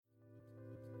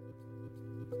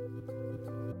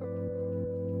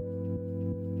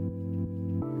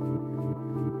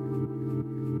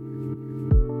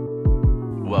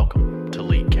Welcome to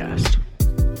Leaguecast.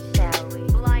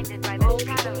 Blinded by the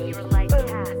shadow your light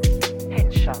casts.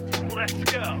 Headshot. Let's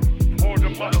go.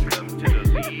 Welcome to the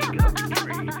League of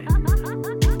Dreaming.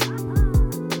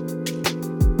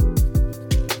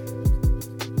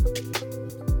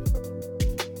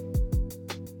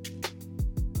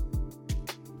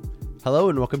 Hello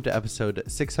and welcome to episode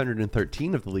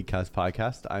 613 of the Leaguecast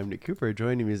podcast. I'm Nick Cooper.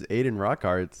 Joining me is Aiden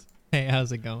Rockarts Hey,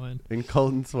 how's it going? and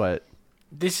Colton Sweat.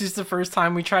 This is the first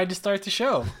time we tried to start the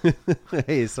show.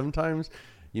 Hey, sometimes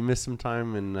you miss some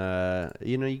time and,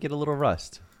 you get a little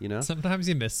rust, Sometimes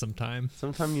you miss some time.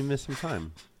 Sometimes you miss some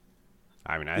time.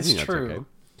 I mean, I It's think that's true.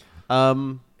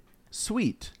 okay.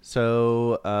 Sweet.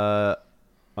 So,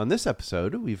 on this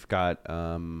episode, we've got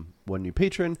one new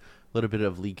patron, a little bit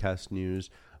of Leaguecast news,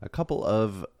 a couple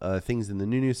of things in the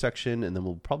new news section, and then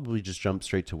we'll probably just jump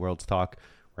straight to World's Talk,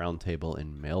 Roundtable,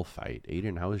 and Mail Fight.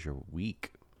 Aiden, how was your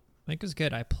week? I think it was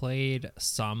good. I played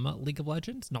some League of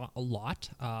Legends, not a lot.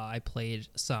 I played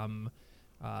some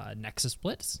Nexus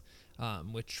Blitz,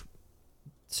 which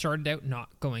started out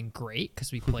not going great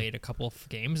because we played a couple of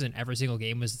games, and every single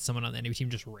game was someone on the enemy team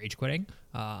just rage quitting,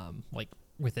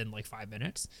 within 5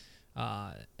 minutes.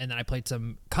 And then I played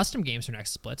some custom games for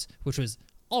Nexus Blitz, which was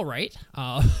all right.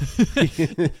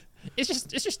 It's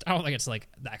just I don't think it's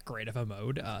that great of a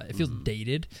mode. It feels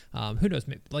dated. Who knows?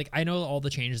 I know all the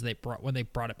changes they brought when they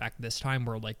brought it back this time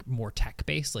were more tech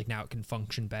based. Now it can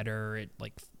function better. It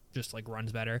just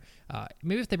runs better.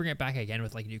 Maybe if they bring it back again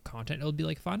with new content, it'll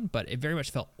be fun. But it very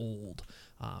much felt old,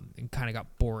 and kind of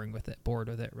got bored with it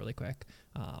really quick.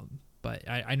 But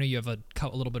I know you have a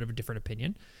little bit of a different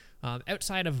opinion.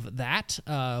 Outside of that,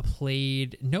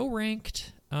 played no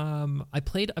ranked. I've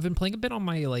been playing a bit on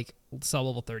my sub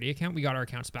level 30 account. We got our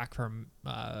accounts back from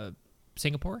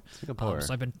Singapore. So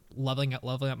I've been leveling up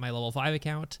my level 5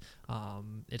 account.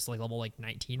 It's level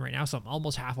 19 right now, so I'm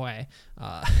almost halfway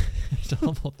to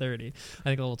level 30. I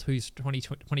think level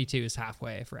 22 is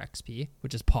halfway for XP,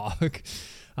 which is POG.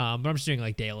 But I'm just doing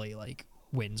daily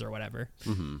wins or whatever.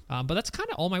 But that's kind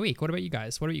of all my week. What about you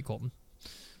guys? What about you, Colton?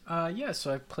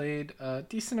 So I played a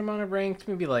decent amount of ranked,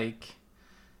 maybe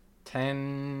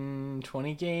 10,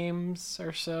 20 games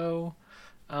or so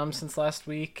since last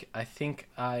week. I think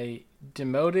I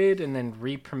demoted and then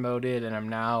re-promoted, and I'm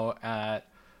now at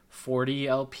 40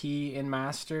 LP in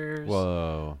Masters.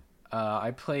 Whoa.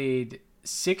 I played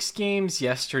 6 games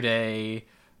yesterday,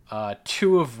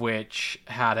 2 of which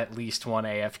had at least one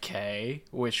AFK,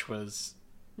 which was...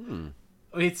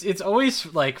 It's always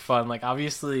fun.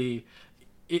 Obviously...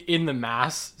 in the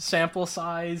mass sample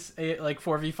size,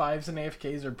 4v5s and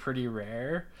AFKs are pretty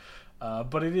rare,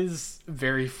 but it is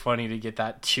very funny to get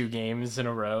that 2 games in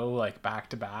a row, back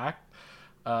to back.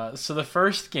 So the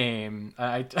first game,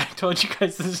 I told you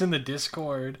guys this in the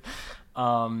Discord,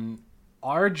 our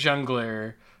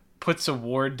jungler puts a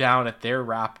ward down at their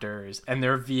Raptors, and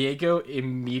their Viego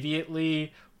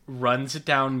immediately runs it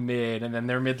down mid, and then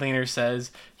their mid laner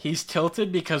says he's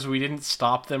tilted because we didn't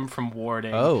stop them from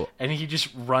warding. And he just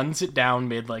runs it down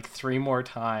mid 3 more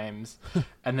times,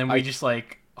 and then we just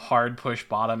hard push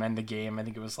bottom, end the game. I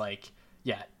think it was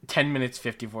 10 minutes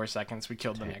 54 seconds we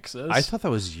killed the Nexus. I thought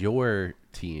that was your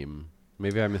team.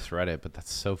 Maybe I misread it, but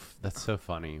that's so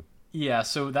funny. Yeah,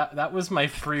 so that was my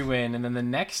free win, and then the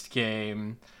next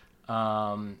game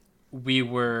we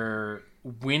were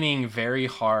winning very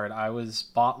hard. I was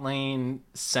bot lane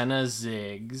Senna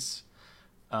Ziggs.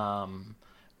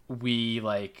 We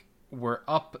were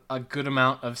up a good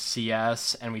amount of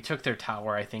CS, and we took their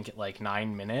tower I think at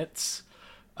 9 minutes.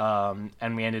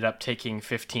 And we ended up taking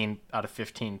 15 out of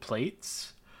 15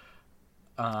 plates.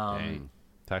 Dang.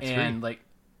 Tax-free. And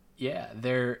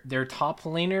their top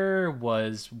laner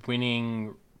was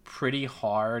winning pretty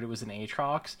hard. It was an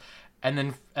Aatrox, and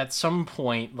then at some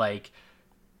point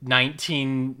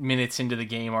 19 minutes into the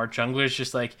game, our jungler's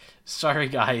just sorry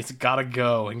guys, gotta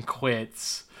go, and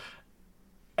quits.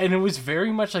 And it was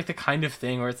very much the kind of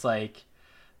thing where it's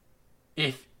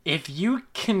if you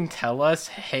can tell us,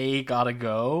 hey, gotta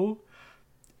go,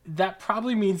 that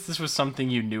probably means this was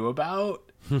something you knew about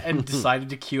and decided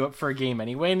to queue up for a game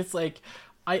anyway. And it's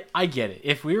I get it.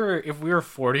 If we were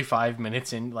 45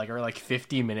 minutes in, or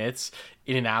 50 minutes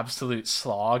in an absolute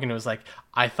slog, and it was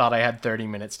I thought I had 30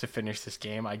 minutes to finish this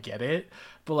game, I get it.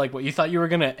 But what, you thought you were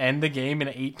gonna end the game in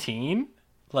 18?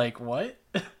 What?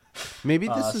 Maybe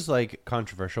this is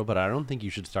controversial, but I don't think you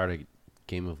should start a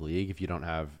game of League if you don't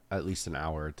have at least an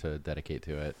hour to dedicate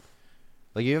to it.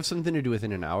 You have something to do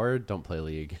within an hour, don't play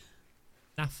League.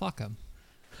 Nah, fuck them.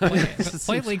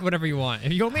 Play League whatever you want.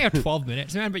 If you only have 12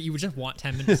 minutes, man, but you just want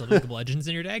 10 minutes of League of Legends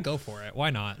in your day, go for it. Why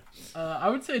not? I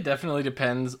would say it definitely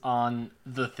depends on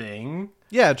the thing.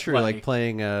 Yeah, true. Like, Like-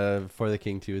 playing For the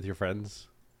King 2 with your friends.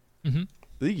 Mm-hmm.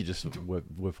 I think you just whip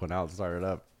one out and start it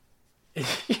up.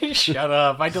 Shut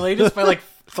up. I delayed this by like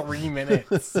 3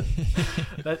 minutes.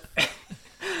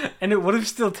 And it would have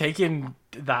still taken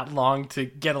that long to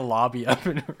get a lobby up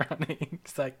and running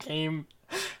because that game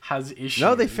has issues.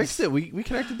 No, they fixed it. We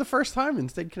connected the first time and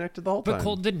stayed connected the whole But time.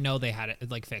 Cole didn't know they had it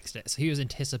like fixed it, so he was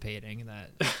anticipating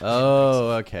that.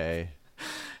 Oh, okay.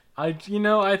 I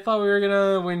thought we were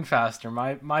gonna win faster.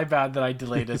 My bad that I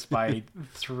delayed us by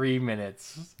 3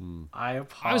 minutes. I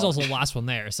apologize. I was also the last one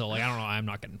there, so like I don't know. I'm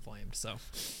not getting flamed, so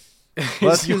Well,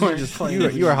 that's You 'cause weren't you, just,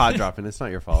 playing. you were hot dropping. It's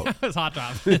not your fault. it was hot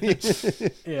top.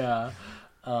 Yeah.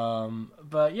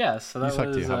 But yeah, so that You suck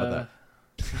was too. How about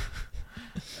that?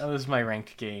 that was my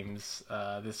ranked games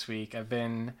this week. I've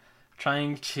been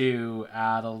trying to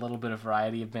add a little bit of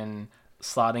variety. I've been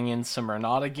slotting in some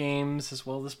Renata games as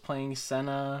well as playing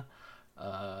Senna.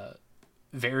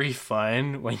 Very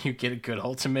fun when you get a good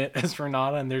ultimate as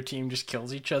Renata and their team just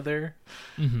kills each other.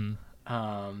 Mm-hmm.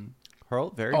 Pearl,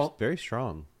 very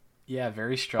strong. Yeah,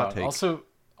 very strong. take.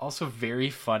 Also very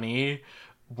funny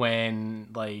when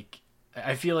like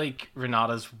I feel like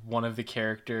Renata's one of the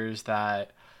characters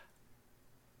that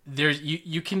there's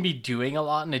you can be doing a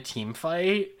lot in a team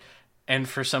fight, and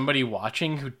for somebody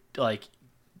watching who like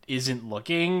isn't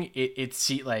looking, it's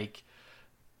like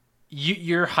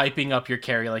you're hyping up your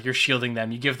carry, like you're shielding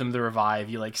them, you give them the revive,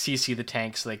 you like CC the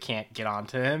tank so they can't get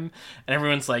onto him, and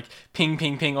everyone's like ping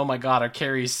ping ping, oh my god, our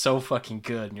carry is so fucking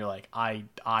good, and you're like I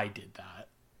did that.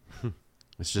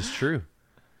 It's just true.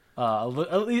 At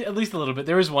least a little bit.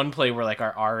 There was one play where like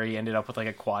our Ari ended up with like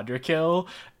a quadra kill,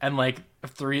 and like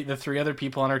the three other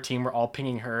people on our team were all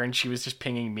pinging her, and she was just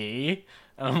pinging me.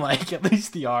 And I'm like, at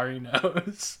least the Ari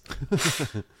knows.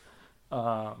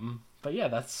 But yeah,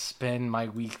 that's been my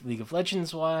week League of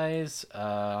Legends wise.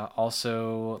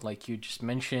 Also, like you just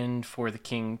mentioned, For the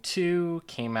King 2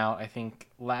 came out I think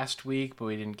last week, but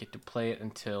we didn't get to play it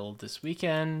until this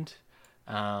weekend.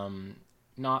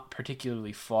 Not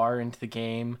particularly far into the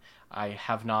game. I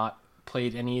have not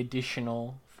played any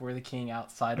additional For the King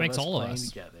outside of us playing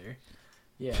together.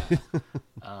 Yeah.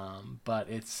 But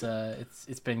it's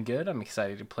been good. I'm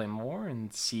excited to play more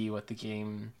and see what the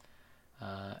game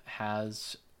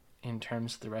has in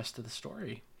terms of the rest of the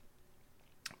story.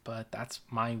 But that's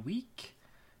my week.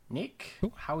 Nick,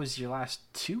 how was your last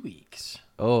 2 weeks?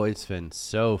 Oh, it's been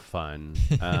so fun.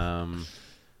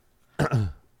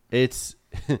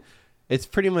 It's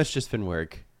pretty much just been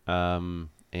work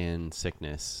and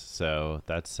sickness. So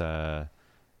that's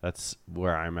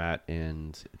where I'm at,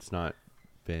 and it's not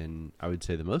been, I would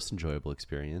say, the most enjoyable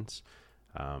experience.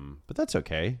 But that's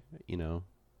okay. You know,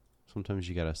 sometimes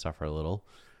you gotta suffer a little,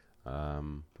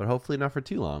 but hopefully not for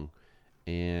too long.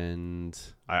 And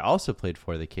I also played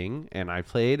For the King, and I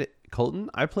played Colton.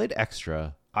 I played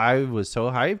extra. I was so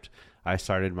hyped. I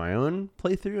started my own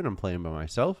playthrough, and I'm playing by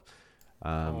myself.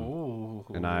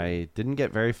 And I didn't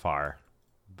get very far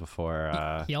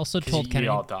before. He also told you Kenny.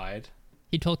 all died.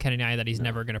 He told Kenny and I that he's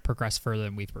never going to progress further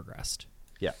than we've progressed.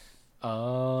 Yeah.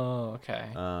 Oh, okay.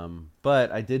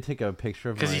 But I did take a picture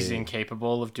of Because my... he's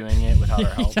incapable of doing it without our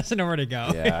He help. doesn't know where to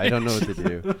go. Yeah, I don't know what to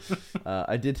do.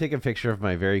 I did take a picture of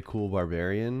my very cool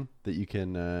barbarian that you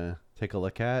can take a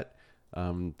look at.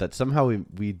 That somehow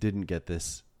we didn't get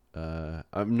this.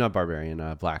 Not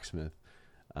barbarian, blacksmith.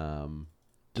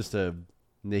 Just a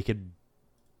naked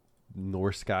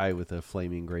Norse guy with a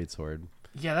flaming greatsword.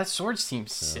 Yeah, that sword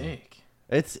seems sick.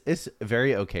 It's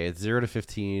very okay. It's 0 to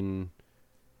 15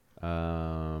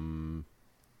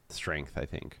 strength, I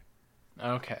think.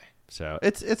 Okay. So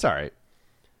it's all right.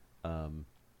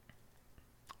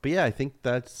 But yeah, I think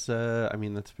that's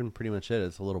that's been pretty much it.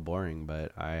 It's a little boring,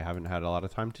 but I haven't had a lot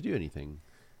of time to do anything.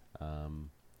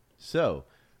 So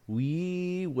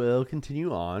we will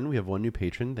continue on. We have one new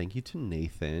patron. Thank you to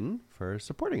Nathan for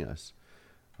supporting us.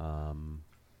 And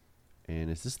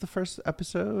is this the first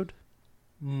episode?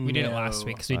 We did it last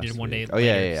week because we did Last one day week. later. Oh,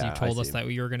 yeah. You told I us see. that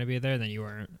you were going to be there, then you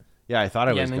weren't. Yeah, I thought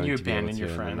I Yeah, was and then going you to be able abandoned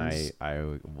to, your and then friends.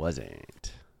 I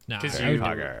wasn't. No, 'Cause I- you-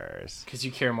 Poggers. Because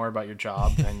you care more about your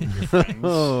job than your friends.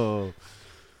 Oh,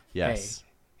 yes.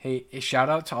 Hey, shout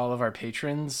out to all of our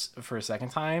patrons for a second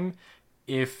time.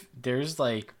 If there's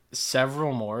like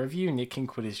several more of you, Nick can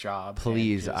quit his job. and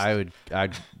Please, just- I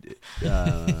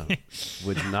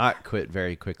would not quit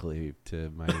very quickly to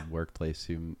my workplace,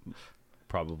 who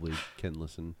probably can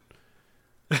listen.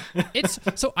 it's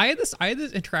so I had this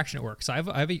interaction at work. So I have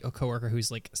a coworker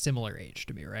who's like similar age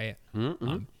to me, right?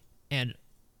 Mm-hmm. And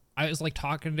I was like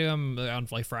talking to him on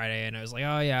like Friday, and I was like,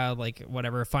 oh yeah, like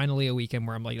whatever. Finally a weekend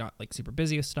where I'm like not like super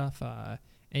busy with stuff. And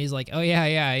he's like, oh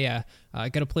yeah.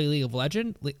 Gonna play League of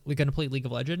Legends. We're gonna play League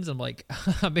of Legends. I'm like,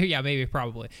 maybe,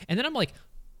 probably. And then I'm like,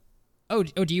 oh,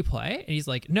 do you play? And he's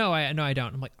like, no, I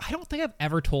don't. I'm like, I don't think I've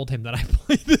ever told him that I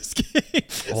play this game.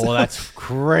 Oh, that's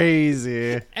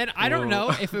crazy. And I don't know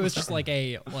if it was just like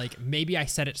maybe I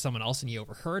said it to someone else and he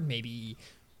overheard. Maybe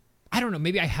I don't know.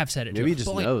 Maybe I have said it. Maybe to he him,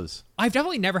 just but, knows. I've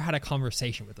definitely never had a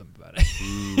conversation with him about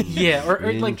it. Yeah,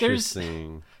 or like there's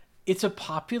Interesting. it's a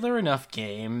popular enough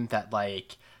game that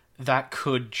like that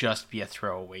could just be a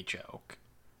throwaway joke.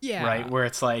 Yeah. Right? Where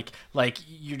it's like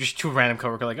you're just two random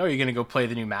coworker like, oh, you're gonna go play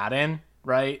the new Madden,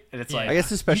 right? And it's Yeah. like I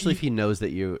guess especially if he knows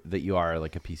that you are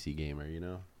like a PC gamer, you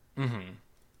know.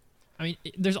 I mean,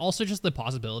 there's also just the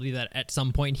possibility that at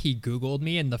some point he Googled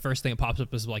me and the first thing that pops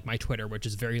up is like my Twitter, which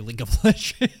is very League of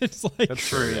Legends. Like, That's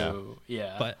true.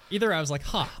 Yeah. but either I was like,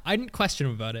 I didn't question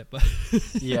him about it, but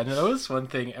Yeah, no, that was one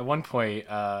thing. At one point,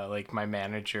 like my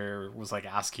manager was like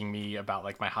asking me about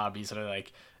like my hobbies, and I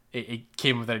like it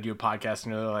came with that I do a podcast,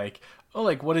 and they're like, "Oh,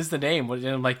 like what is the name?" And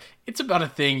I'm like, "It's about a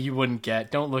thing you wouldn't get.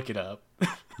 Don't look it up."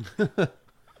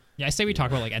 yeah, I say we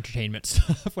talk about like entertainment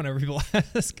stuff whenever people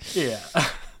ask. Yeah.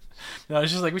 No,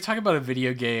 it's just like we talk about a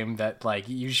video game that like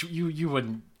you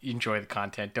wouldn't enjoy the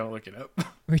content. Don't look it up.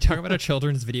 We talk about a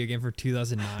children's video game for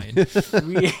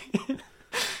 2009.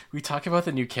 We talk about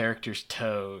the new character's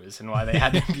toes and why they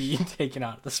had to be taken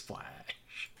out of the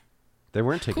splash. They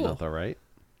weren't taken Cool. out though, right?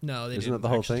 No, they Isn't didn't that the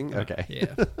whole actually thing? take it out.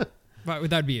 Okay. Yeah. But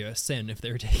that'd be a sin if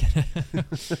they were taken out.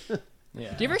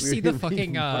 Yeah. Do you ever see the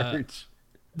fucking March.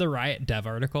 the Riot Dev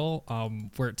article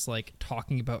where it's like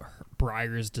talking about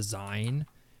Briar's design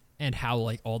and how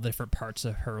like all the different parts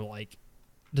of her like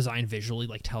design visually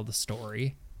like tell the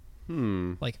story?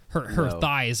 Like her No.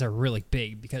 thighs are really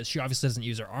big because she obviously doesn't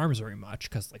use her arms very much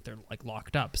because like they're like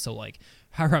locked up. So like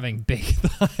her having big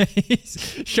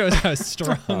thighs shows how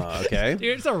strong. Okay.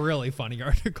 Dude, it's a really funny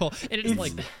article, and it's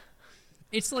like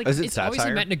Is it it's obviously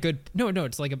satire? meant in a good. No,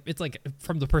 it's like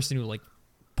from the person who like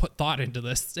put thought into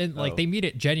this, and like Oh. they mean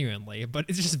it genuinely, but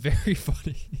it's just very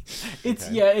funny.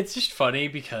 It's yeah, it's just funny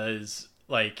because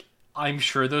like I'm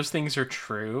sure those things are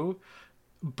true,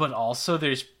 but also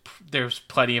there's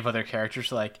plenty of other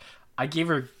characters like I gave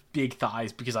her big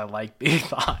thighs because I like big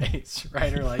thighs,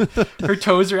 right? Or like her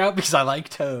toes are out because I like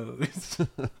toes.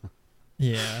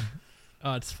 Yeah.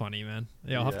 Oh, it's funny, man.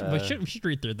 Yeah, I'll have to, we should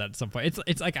read through that at some point.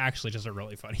 It's like actually just a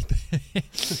really funny thing.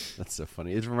 That's so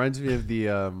funny. It reminds me of the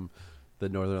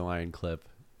Northern Lion clip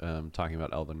talking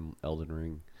about Elden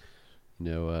Ring.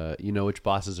 You know which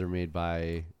bosses are made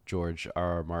by George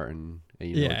R.R. Martin, and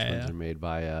you know which ones are made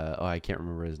by I can't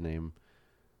remember his name.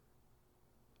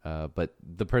 But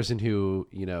the person who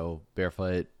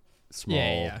barefoot,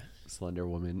 small, slender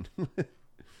woman.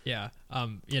 Yeah.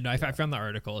 I found the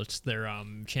article. It's their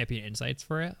champion insights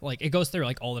for it. Like it goes through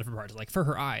like all the different parts. Like for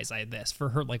her eyes, I had this. For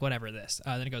her, like whatever this.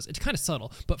 Then it goes. It's kind of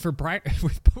subtle, but for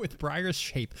with Briar's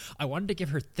shape, I wanted to give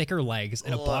her thicker legs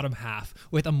and a bottom half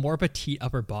with a more petite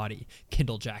upper body.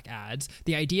 Kindlejack adds.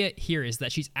 The idea here is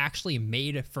that she's actually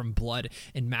made from blood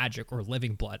and magic or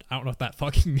living blood. I don't know what that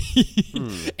fucking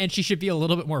means. And she should be a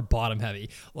little bit more bottom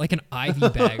heavy, like an IV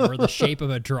bag or the shape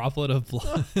of a droplet of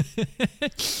blood.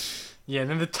 Yeah, and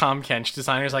then the Tom Kench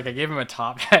designer's like, I gave him a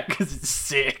top hat because it's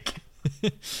sick. Oh,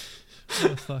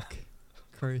 fuck.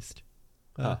 Christ.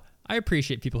 I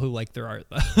appreciate people who like their art,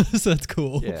 though. So that's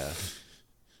cool. Yeah.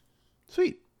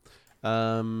 Sweet.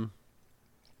 Awesome.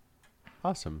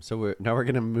 So we're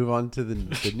gonna move on to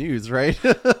the news, right?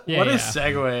 Yeah, What a yeah.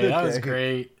 segue. That was Okay.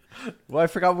 great. Well, I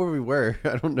forgot where we were.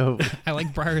 I don't know. I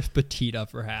like Briar's petite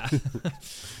upper half.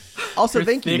 Also, Her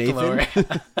thank you, thick Nathan. lower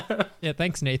half Yeah,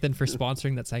 thanks, Nathan, for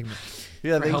sponsoring that segment.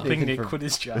 Yeah, for thanks, helping Nathan, Nick quit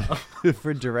his job.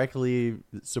 for directly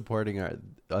supporting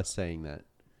us saying that. Do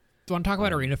you want to talk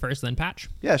about Arena first, then Patch?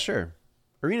 Yeah, sure.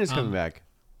 Arena's coming back.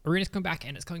 Arena's coming back,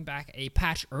 and it's coming back a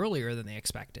patch earlier than they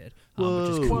expected, which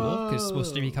is cool because it's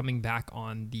supposed to be coming back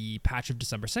on the patch of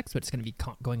December 6th, but it's going to be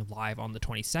going live on the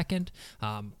 22nd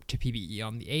to PvE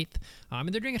on the 8th. And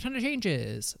they're doing a ton of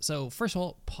changes. So first of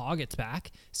all, Pog gets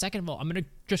back. Second of all, I'm going to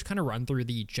just kind of run through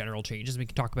the general changes. We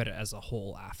can talk about it as a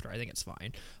whole after. I think it's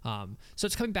fine. So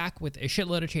it's coming back with a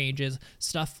shitload of changes.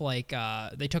 Stuff like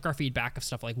they took our feedback of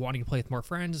stuff like wanting to play with more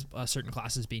friends, certain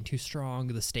classes being too strong,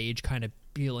 the stage kind of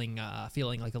feeling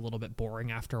like a little bit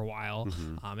boring after a while,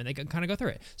 and they can kind of go through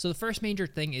it. So the first major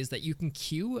thing is that you can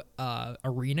queue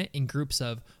Arena in groups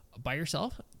of by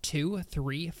yourself, 2,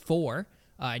 3, 4,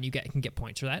 and you can get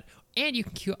points for that, And you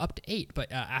can queue up to 8,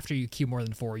 but after you queue more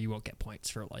than 4, you won't get points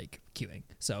for like queuing.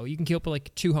 So you can queue up with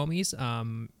like 2 homies.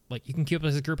 Like you can queue up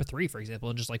as a group of 3, for example,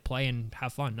 and just like play and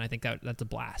have fun. And I think that's a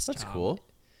blast. That's cool.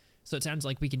 So it sounds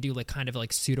like we can do like kind of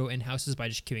like pseudo in-houses by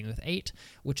just queuing with 8,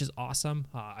 which is awesome.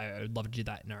 I would love to do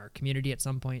that in our community at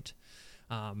some point.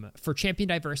 For champion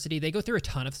diversity, they go through a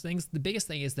ton of things. The biggest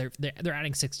thing is they're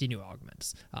adding 60 new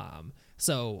augments.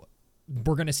 So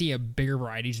we're going to see a bigger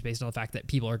variety just based on the fact that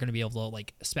people are going to be able to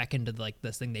like spec into like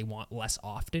this thing they want less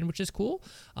often, which is cool.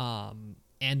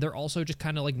 And they're also just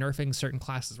kind of like nerfing certain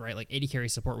classes, right? Like AD carry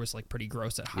support was like pretty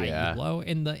gross at high elo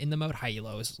in the mode. High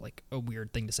elo is like a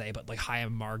weird thing to say, but like high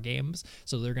MR games.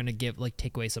 So they're going to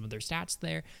take away some of their stats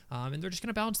there. And they're just going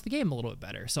to balance the game a little bit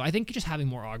better. So I think just having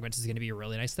more augments is going to be a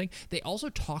really nice thing. They also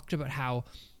talked about how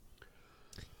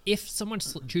if someone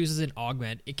chooses an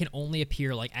augment, it can only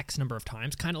appear like X number of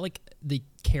times, kind of like the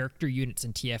character units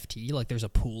in TFT. Like there's a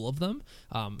pool of them,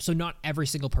 so not every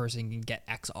single person can get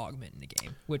X augment in the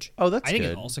game. Which that's I think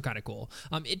good. is also kind of cool.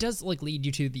 It does like lead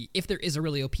you to if there is a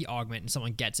really OP augment and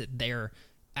someone gets it, they're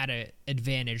at an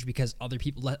advantage because other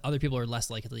people are less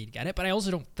likely to get it. But I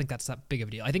also don't think that's that big of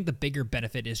a deal. I think the bigger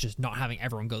benefit is just not having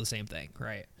everyone go the same thing,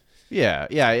 right? Yeah.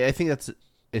 I think that's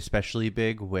especially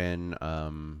big when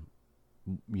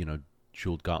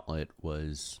Jeweled Gauntlet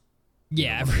was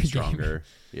every stronger.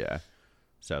 Yeah,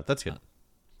 so that's good.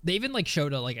 They even like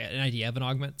showed an idea of an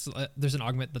augment. So, there's an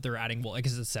augment that they're adding. Well, I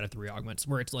guess it's a set of 3 augments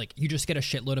where it's like you just get a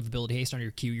shitload of ability haste on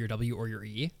your Q, your W, or your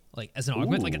E, like as an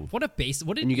augment. Like what an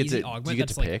easy augment. Do you get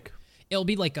to pick? It'll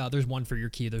be like there's one for your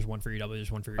Q, there's one for your W,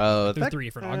 there's one for your E. There's 3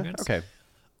 different augments. Okay.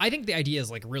 I think the idea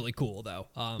is like really cool though.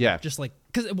 Just like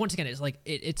because once again, it's like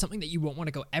it's something that you won't want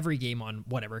to go every game on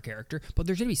whatever character, but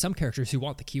there's gonna be some characters who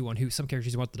want the Q one, some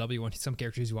characters who want the W one, some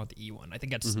characters who want the E one. I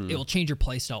think that's it'll change your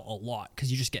playstyle a lot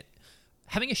because you just get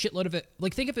having a shitload of it.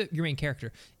 Like think of it, your main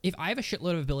character. If I have a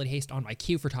shitload of ability haste on my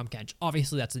Q for Tahm Kench,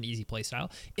 obviously that's an easy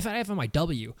playstyle. If I have it on my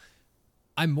W,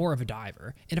 I'm more of a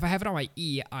diver, and if I have it on my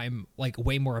E, I'm like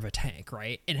way more of a tank,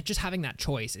 right? And just having that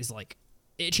choice is like.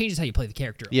 It changes how you play the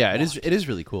character. Yeah, it is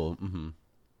really cool. Mm-hmm.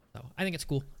 So I think it's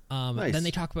cool. Nice. Then they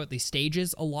talk about the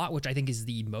stages a lot, which I think is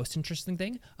the most interesting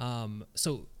thing.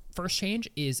 So first change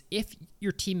is if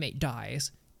your teammate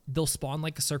dies, they'll spawn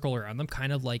like a circle around them,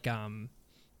 kind of like I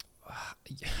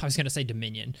was gonna say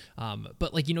Dominion,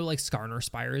 but like like Skarner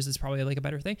Spires is probably like a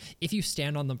better thing. If you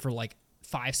stand on them for like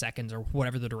 5 seconds or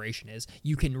whatever the duration is,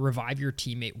 you can revive your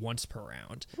teammate once per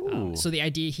round. So the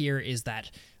idea here is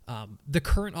that the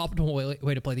current optimal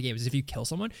way to play the game is if you kill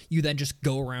someone, you then just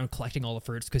go around collecting all the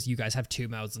fruits because you guys have 2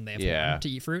 mouths and they have 1 to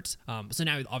eat fruits. So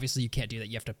now obviously you can't do that.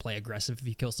 You have to play aggressive if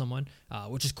you kill someone,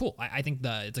 which is cool. I think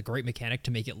it's a great mechanic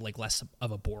to make it like less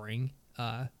of a boring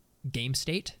game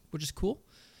state, which is cool.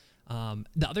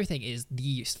 The other thing is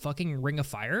the fucking Ring of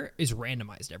Fire is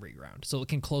randomized every round, so it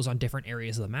can close on different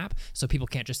areas of the map, so people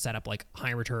can't just set up like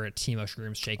Heimer turret, Teemo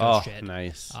Shrooms, Shaco shit.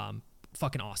 Nice.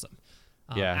 Fucking awesome.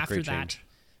 After great that,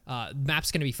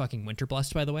 map's gonna be fucking Winter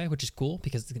Blessed, by the way, which is cool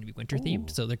because it's gonna be winter themed.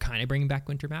 So they're kind of bringing back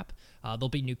Winter map. There'll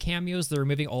be new cameos. They're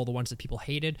removing all the ones that people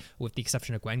hated, with the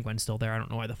exception of Gwen. Gwen's still there. I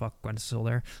don't know why the fuck Gwen's still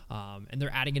there. And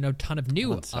they're adding in a ton of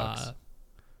new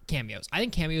cameos. I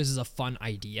think cameos is a fun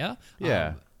idea.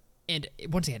 Yeah. And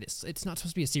once again, it's not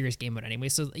supposed to be a serious game mode anyway,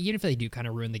 so even if they do kind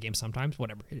of ruin the game sometimes,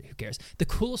 whatever, who cares? The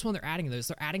coolest one they're adding though is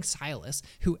they're adding Silas,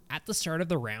 who at the start of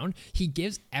the round, he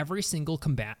gives every single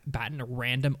combatant a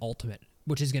random ultimate,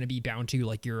 which is going to be bound to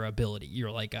like your ability,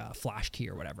 your like flash key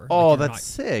or whatever. Oh, like that's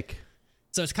sick.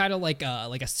 So it's kind of like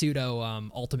a pseudo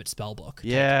ultimate spellbook.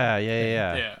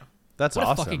 Yeah. That's what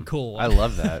awesome. A fucking cool one. I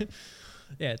love that.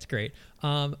 Yeah, it's great.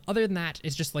 Other than that,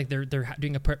 it's just like they're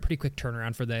doing a pretty quick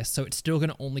turnaround for this, so it's still going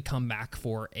to only come back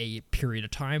for a period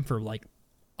of time for like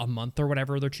a month or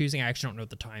whatever they're choosing. I actually don't know what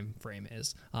the time frame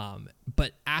is.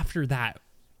 But after that,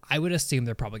 I would assume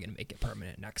they're probably going to make it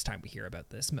permanent next time we hear about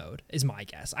this mode, is my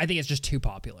guess. I think it's just too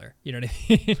popular. You know what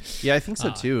I mean? Yeah, I think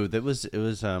so too. It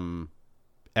was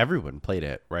everyone played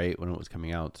it, right, when it was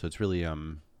coming out. So it's really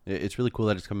cool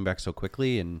that it's coming back so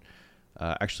quickly and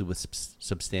actually with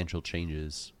substantial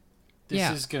changes.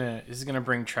 This is gonna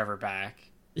bring Trevor back.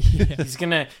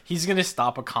 Yeah. He's gonna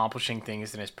stop accomplishing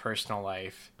things in his personal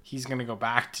life. He's gonna go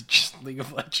back to just League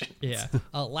of Legends. Yeah.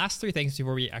 Last 3 things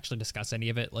before we actually discuss any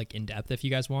of it, like in depth, if you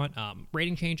guys want.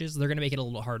 Rating changes. They're gonna make it a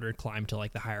little harder to climb to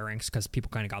like the higher ranks because people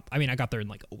kind of I got there in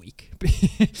like a week.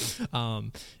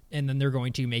 And then they're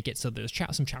going to make it so there's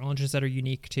some challenges that are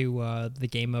unique to the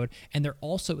game mode, and they're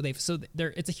also it's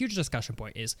a huge discussion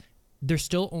point. Is they're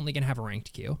still only gonna have a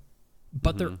ranked queue.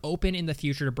 But they're open in the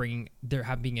future to being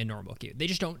a normal queue. They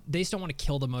just don't want to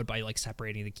kill the mode by like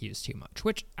separating the queues too much,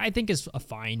 which I think is a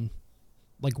fine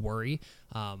like worry.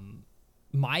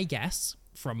 My guess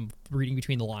from reading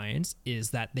between the lines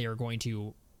is that they are going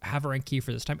to have a rank queue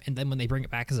for this time, and then when they bring it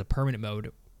back as a permanent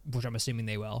mode, which I'm assuming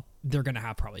they will, they're going to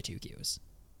have probably 2 queues.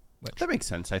 That makes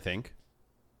sense, I think.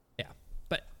 Yeah.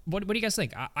 But what do you guys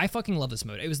think? I fucking love this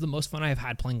mode. It was the most fun I've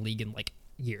had playing League in like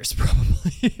years,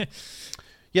 probably.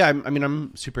 Yeah,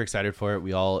 I'm super excited for it.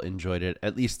 We all enjoyed it,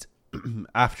 at least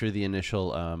after the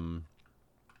initial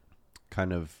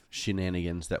kind of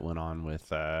shenanigans that went on with,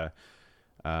 the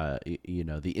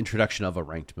introduction of a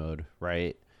ranked mode,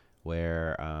 right?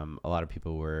 Where a lot of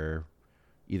people were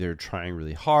either trying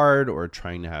really hard or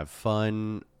trying to have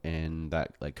fun, and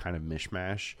that like kind of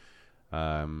mishmash,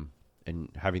 and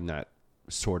having that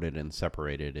sorted and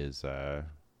separated is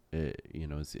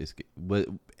what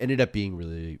ended up being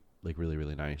really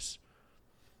nice.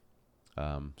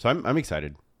 So I'm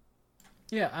excited.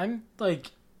 Yeah, I'm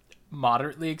like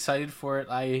moderately excited for it.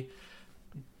 I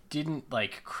didn't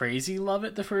like crazy love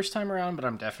it the first time around, but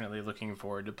I'm definitely looking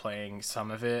forward to playing some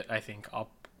of it. I think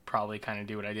I'll probably kind of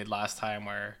do what I did last time,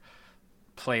 where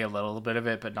play a little bit of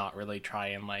it, but not really try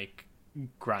and like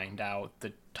grind out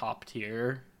the top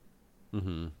tier.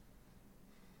 Mm-hmm.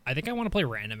 I think I want to play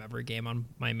random every game on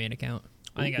my main account.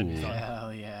 I think that'd be fun.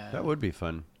 Hell yeah. That would be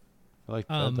fun. I'd like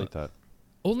that.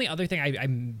 Only other thing I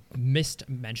missed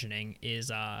mentioning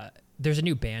is there's a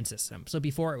new ban system. So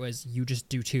before it was you just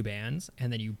do 2 bans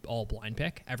and then you all blind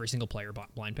pick. Every single player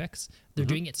blind picks. They're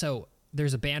doing it so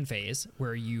there's a ban phase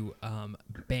where you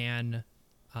ban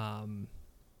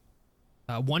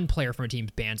one player from a team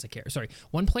bans a character. Sorry,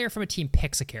 one player from a team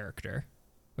picks a character.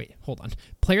 Wait, hold on.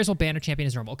 Players will ban a champion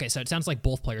as normal. Okay, so it sounds like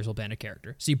both players will ban a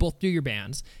character. So you both do your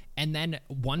bans, and then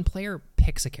one player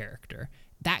picks a character.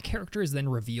 That character is then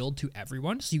revealed to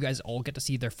everyone, so you guys all get to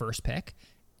see their first pick.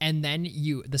 And then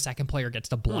the second player gets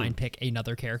to blind pick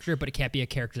another character, but it can't be a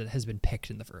character that has been picked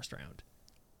in the first round.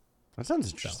 That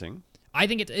sounds interesting. So, I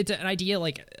think it's an idea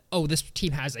like, oh, this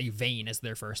team has a Vayne as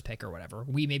their first pick or whatever.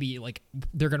 We maybe like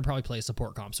they're going to probably play a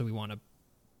support comp, so we want to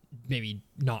maybe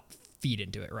not feed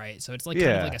into it, right? So it's like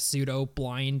kind of like a pseudo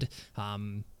blind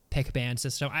pick ban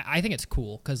system. I think it's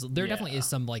cool because there definitely is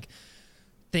some like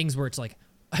things where it's like,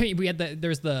 I mean,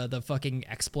 there's the fucking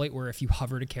exploit where if you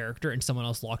hovered a character and someone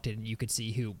else locked it in, you could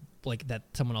see who like that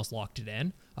someone else locked it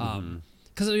in.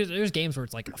 Because there's games where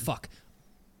it's like, fuck,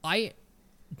 I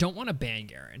don't want to ban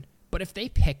Garen, but if they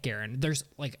pick Garen, there's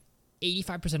like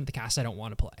 85% of the cast I don't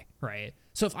want to play, right?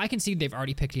 So if I can see they've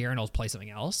already picked Garen, I'll play something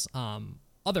else.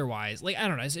 Otherwise, like I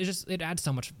don't know, it adds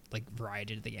so much like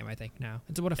variety to the game. I think now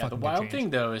it's what a fucking the wild change. thing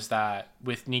though is that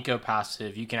with Nico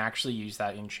passive, you can actually use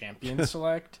that in champion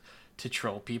select to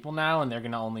troll people now, and they're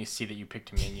gonna only see that you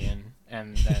picked a minion,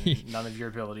 and then none of your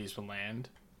abilities will land.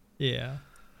 Yeah,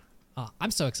 I'm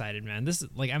so excited, man. This is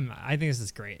like I think this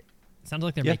is great. It sounds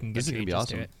like they're making good changes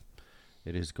to it.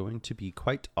 It is going to be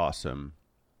quite awesome.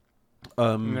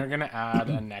 And they're gonna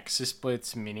add a Nexus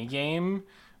Blitz minigame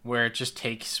where it just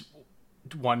takes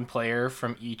one player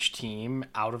from each team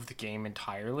out of the game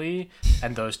entirely,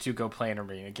 and those two go play an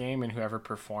arena game, and whoever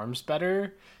performs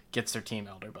better gets their team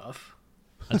elder buff.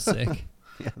 That's sick.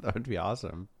 Yeah, that would be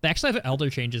awesome. They actually have elder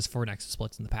changes for Nexus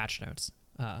Splits in the patch notes,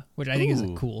 which I think is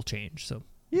a cool change. So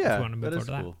yeah, if you want to move that is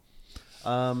forward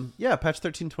cool. Yeah, patch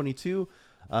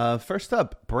 13.22. First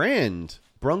up, Brand.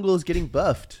 Brungle is getting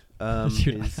buffed.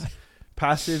 His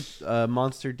passive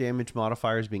monster damage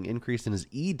modifier is being increased, and his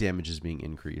E damage is being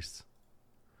increased.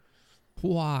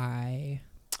 Why?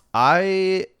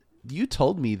 You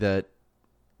told me that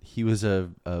he was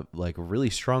a really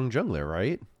strong jungler,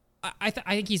 right? I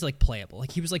think he's like playable.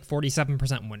 Like he was like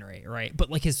 47% win rate, right?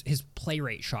 But like his play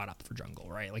rate shot up for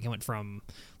jungle, right? Like it went from,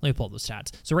 let me pull up those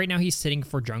stats. So right now he's sitting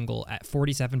for jungle at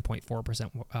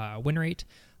 47.4% win rate,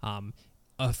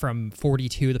 from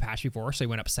 42 the patch before. So he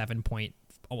went up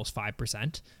almost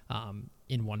 5%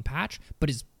 in one patch. But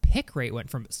his pick rate went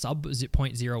from sub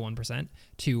 0.01%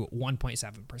 to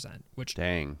 1.7%, which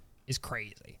dang is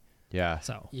crazy. Yeah.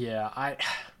 So yeah,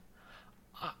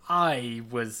 I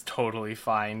was totally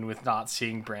fine with not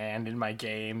seeing Brand in my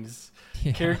games.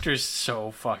 Yeah. Character's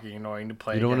so fucking annoying to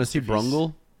play. You don't want to against see if he's-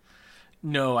 Brungle?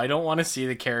 No, I don't want to see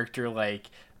the character like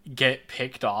get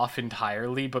picked off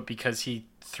entirely, but because he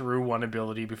threw one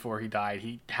ability before he died,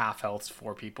 he half healths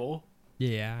 4 people.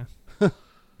 yeah.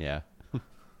 Yeah.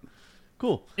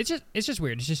 Cool. It's just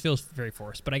weird. It just feels very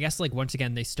forced. But I guess like once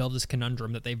again they still have this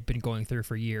conundrum that they've been going through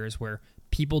for years where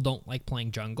people don't like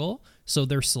playing jungle. So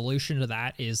their solution to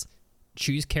that is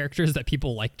choose characters that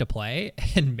people like to play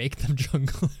and make them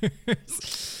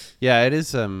junglers. Yeah, it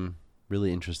is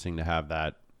really interesting to have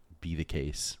that be the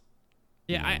case.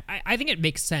 Yeah, I think it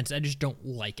makes sense. I just don't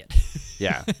like it.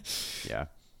 Yeah. Yeah.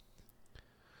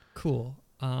 Cool.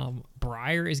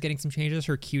 Briar is getting some changes.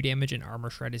 Her Q damage and armor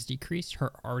shred is decreased.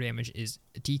 Her R damage is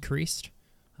decreased.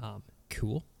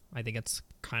 Cool. I think it's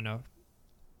kind of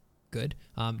good.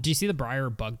 Do you see the Briar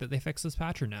bug that they fixed this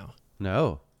patch or no?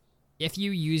 No. If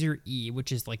you use your E,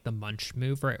 which is like the munch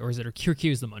move, right? Or is it her Q?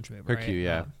 Q is the munch move, Her right? Q,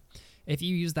 yeah. If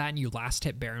you use that and you last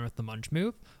hit Baron with the munch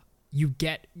move, you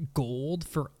get gold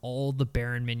for all the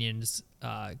Baron minions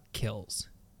kills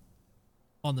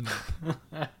on the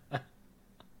map.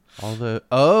 All the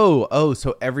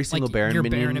so every single like Baron your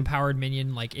minion. Baron empowered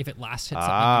minion, like if it last hits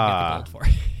something, you get the gold for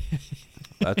it.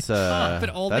 That's But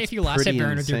only that's if you last hit pretty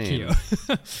Baron with your insane.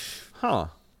 Q. Huh.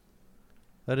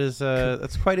 That is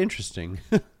that's quite interesting.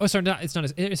 Oh, sorry, it's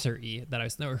not. It's her E that I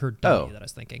was, or her W that I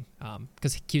was thinking.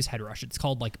 Because Q's head rush. It's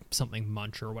called like something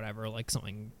munch or whatever. Like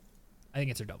something. I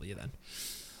think it's her W then.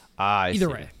 I Either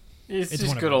see. way, It's It's just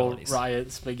one of good her old abilities.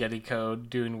 Riot spaghetti code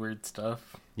doing weird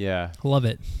stuff. Yeah. love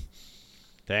it.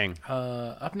 Dang.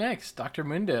 Up next, Dr.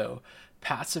 Mundo.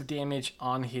 Passive damage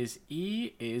on his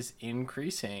E is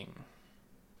increasing.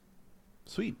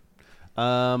 Sweet.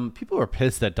 People were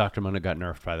pissed that Dr. Mundo got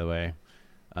nerfed, by the way.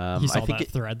 You saw I think that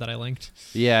thread that I linked.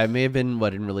 yeah, it may have been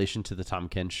in relation to the Tom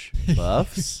Kench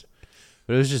buffs.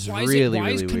 But it was just Why really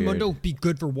can weird. Mundo be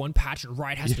good for one patch and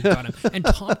Riot has to gun him? And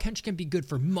Tom Kench can be good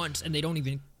for months and they don't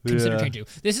even consider Yeah. changing.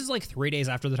 This is like 3 days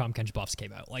after the Tom Kench buffs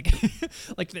came out. Like,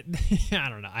 I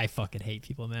don't know. I fucking hate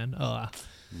people, man.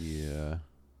 Yeah.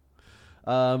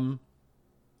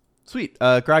 Sweet.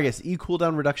 Gragas, E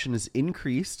cooldown reduction is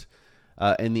increased,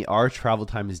 and the R travel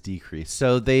time is decreased.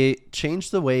 So they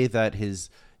changed the way that his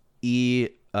E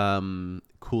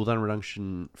cooldown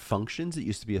reduction functions. It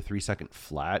used to be a 3-second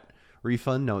flat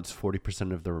refund. Now it's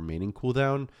 40% of the remaining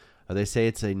cooldown. They say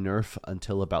it's a nerf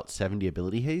until about 70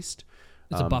 ability haste.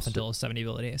 It's a buff until 70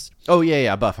 ability haste. Oh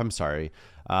yeah, buff. I'm sorry.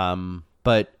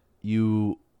 But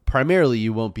you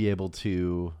won't be able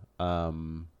to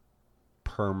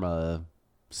perma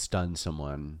stun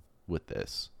someone with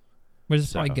this. Which is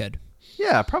So- probably good.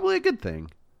 Yeah, probably a good thing.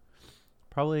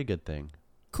 Probably a good thing.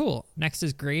 Cool. Next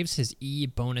is Graves. His E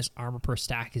bonus armor per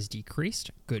stack is decreased.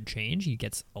 Good change. He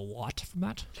gets a lot from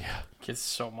that. Gets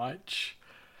so much.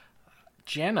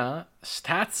 Janna,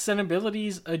 stats and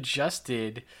abilities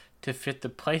adjusted to fit the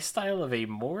playstyle of a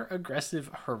more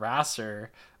aggressive harasser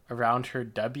around her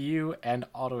W and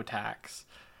auto attacks.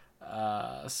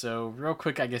 So real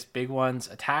quick, I guess big ones.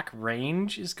 Attack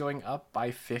range is going up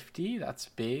by 50. That's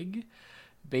big.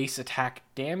 Base attack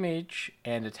damage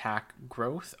and attack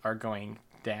growth are going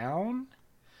down.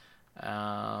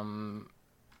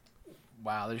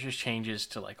 Wow, there's just changes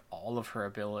to like all of her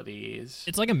abilities.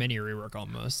 It's like a mini rework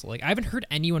almost. Like I haven't heard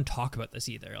anyone talk about this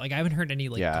either. Like I haven't heard any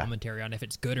Yeah. commentary on if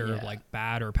it's good or Yeah. like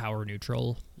bad or power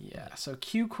neutral. Yeah, so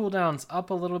Q cooldown's up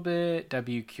a little bit.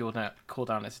 W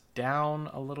cooldown is down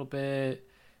a little bit.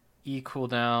 E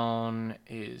cooldown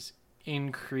is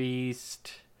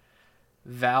increased.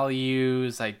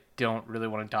 Values, I don't really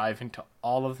want to dive into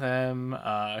all of them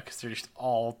because they're just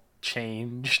all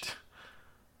changed.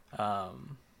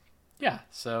 Yeah,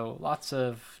 so lots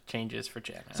of changes for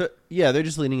Janna. So yeah, they're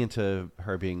just leaning into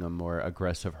her being a more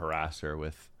aggressive harasser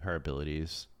with her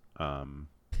abilities,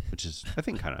 which is I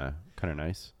think kind of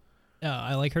nice.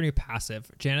 I like her new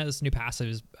passive. Janna's new passive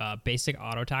is basic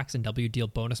auto attacks and W deal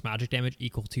bonus magic damage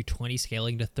equal to 20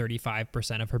 scaling to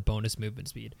 35% of her bonus movement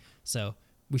speed. So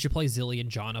we should play Zillion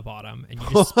Janna bottom and you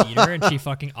just speed her and she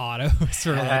fucking autos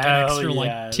for like an Hell extra like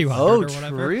yes. 200 Oh, or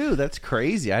whatever. true. That's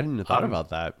crazy. I hadn't even thought about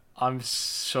that. I'm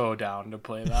so down to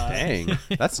play that. Dang,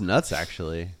 that's nuts.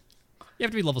 Actually, You have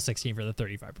to be level 16 for the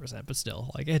 35%, but still,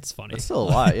 like it's funny. that's still a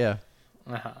lot. Yeah.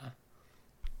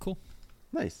 Cool.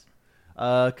 Nice.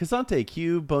 Kazante,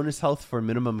 Q bonus health for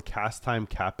minimum cast time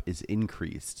cap is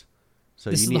increased. So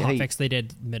This you is need the hotfix they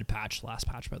did mid patch, last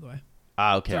patch, by the way.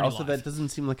 okay. It's already Also, live. that doesn't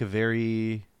seem like a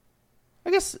very. I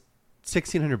guess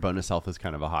 1600 bonus health is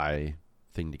kind of a high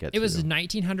thing to get. It was to.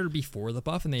 1900 before the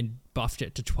buff, and they buffed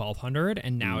it to 1200,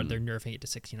 and now they're nerfing it to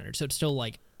 1600. So it's still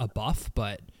like a buff,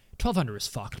 but 1200 is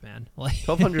fucked, man. Like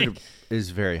 1200 is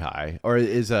very high, or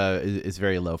is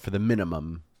very low for the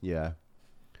minimum. Yeah.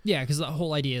 yeah, because the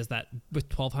whole idea is that with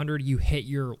 1200, you hit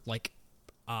your like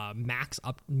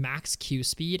max Q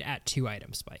speed at 2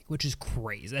 item spike, which is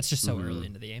crazy. That's just so early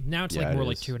into the game. Now it's Yeah, like more it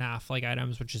like is. 2.5 like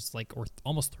items, which is like or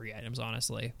almost 3 items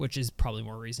honestly, which is probably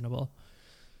more reasonable.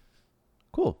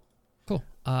 Cool. Cool.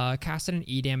 Casted and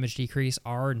E damage decrease,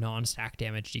 R non-stack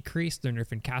damage decrease. They're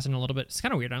nerfing Casted a little bit. It's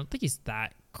kind of weird. I don't think he's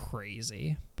that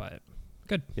crazy, but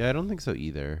good. Yeah, I don't think so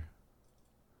either.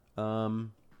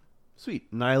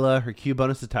 Sweet. Nyla, her Q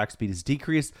bonus attack speed is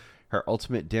decreased. Her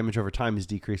ultimate damage over time is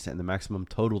decreased, and the maximum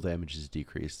total damage is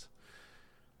decreased.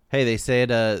 Hey, they said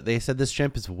this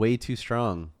champ is way too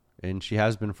strong, and she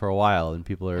has been for a while, and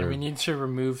people And are we need to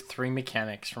remove 3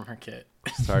 mechanics from her kit.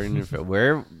 starting to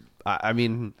where. I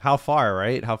mean, how far,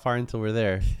 right? How far until we're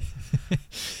there?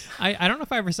 I don't know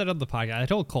if I ever said it on the podcast. I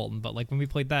told Colton, but like when we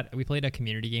played a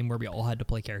community game where we all had to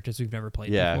play characters we've never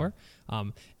played before.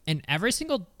 And every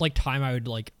single like time I would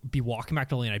like be walking back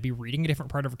to Lane, I'd be reading a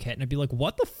different part of her kit, and I'd be like,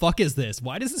 "What the fuck is this?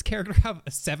 Why does this character have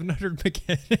 700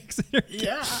 mechanics?" In her kit?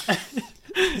 Yeah.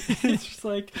 It's just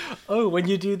like, oh, when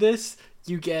you do this,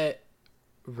 you get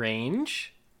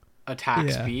range, attack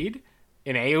Yeah. speed,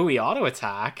 an AoE auto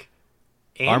attack,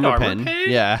 and armor pen.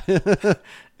 Yeah.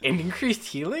 And increased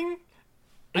healing,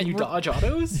 and you dodge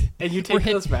autos, and you take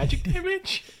those magic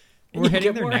damage. and We're you hitting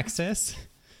get their more- Nexus.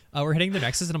 We're hitting their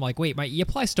Nexus, and I'm like, wait, my E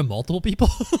applies to multiple people.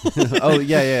 Oh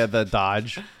yeah, the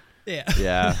dodge. Yeah.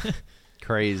 Yeah.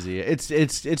 Crazy. It's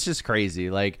just crazy.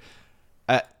 Like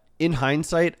in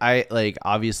hindsight, I like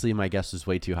obviously my guess was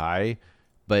way too high,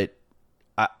 but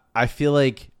I feel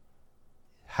like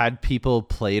had people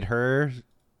played her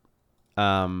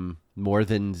more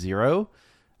than 0,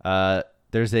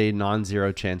 there's a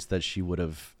non-zero chance that she would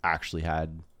have actually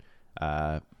had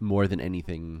more than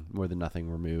nothing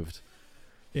removed.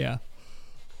 Yeah.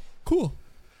 Cool.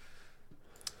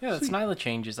 Yeah, that's Nyla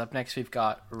changes. Up next, we've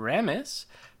got Rammus.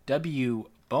 W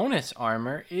bonus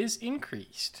armor is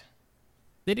increased.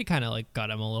 They did kind of like gut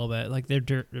him a little bit. Like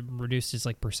they're reduced his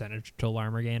like percentage total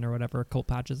armor gain or whatever a couple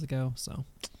patches ago. So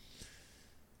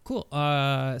cool.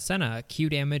 Senna, Q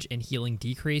damage and healing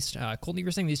decreased. Colton, you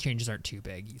were saying these changes aren't too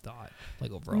big, you thought,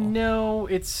 like overall. No,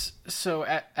 it's so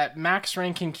at max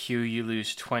rank in Q, you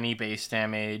lose 20 base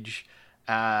damage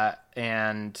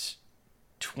and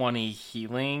 20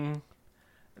 healing.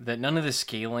 That none of the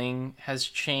scaling has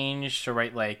changed. So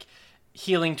right, like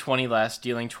healing 20 less,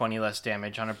 dealing 20 less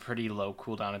damage on a pretty low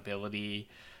cooldown ability.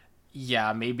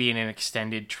 Yeah, maybe in an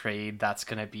extended trade, that's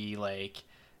gonna be like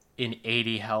an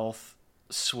 80 health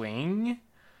swing.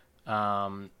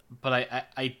 But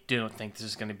I don't think this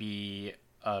is gonna be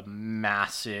a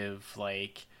massive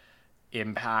like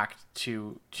impact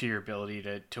to your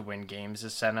ability to win games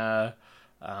as Senna.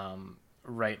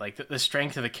 Right, like the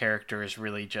strength of the character is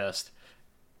really just,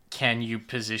 can you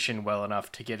position well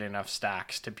enough to get enough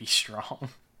stacks to be strong?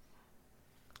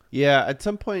 Yeah, at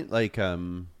some point, like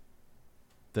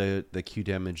the Q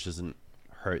damage doesn't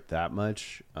hurt that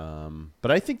much,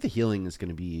 but I think the healing is going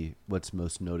to be what's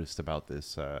most noticed about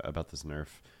this nerf.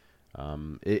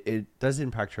 It does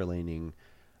impact her laning,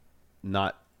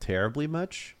 not terribly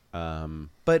much,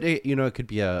 but it could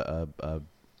be a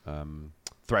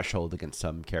threshold against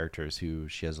some characters who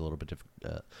she has a little bit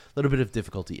of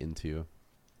difficulty into.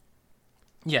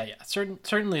 Yeah.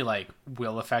 Certainly, like,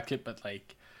 will affect it, but,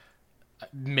 like,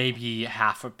 maybe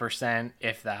 0.5%,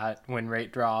 if that, win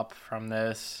rate drop from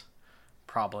this.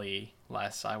 Probably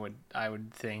less, I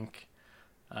would think.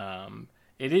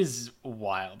 It is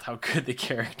wild how good the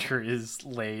character is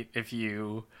late if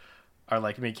you are,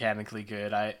 like, mechanically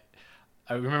good. I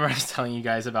remember I was telling you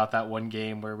guys about that one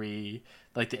game where we,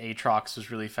 like, the Aatrox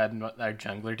was really fed and our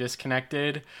jungler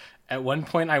disconnected. At one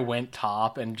point, I went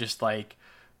top and just, like,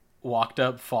 walked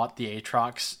up, fought the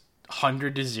Aatrox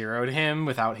 100-0 to him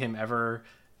without him ever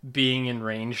being in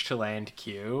range to land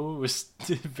Q. It was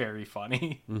very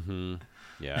funny. Mm-hmm.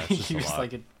 Yeah, it's just He a was lot.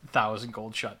 like 1,000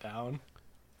 gold shutdown.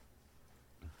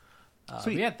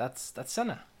 Sweet. Yeah, that's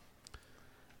Senna.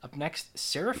 Up next,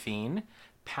 Seraphine.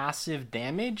 Passive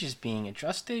damage is being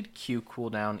adjusted. Q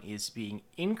cooldown is being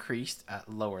increased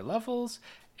at lower levels,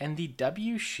 and the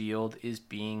W shield is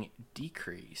being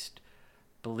decreased.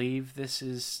 Believe this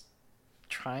is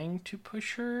trying to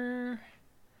push her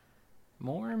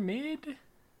more mid.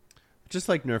 Just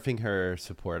like nerfing her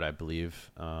support, I believe.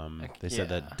 They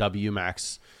said yeah. that W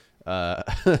max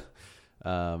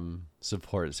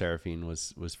support Seraphine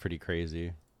was pretty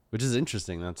crazy, which is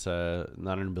interesting. That's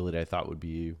not an ability I thought would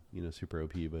be super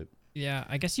OP, but Yeah,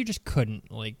 I guess you just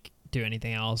couldn't like do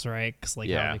anything else, right? Because like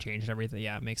Yeah. how they changed everything.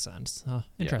 Yeah, it makes sense.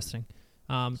 Interesting.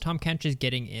 Tom Kench is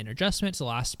getting in adjustments. The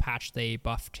last patch they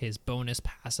buffed his bonus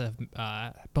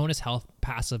health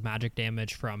passive magic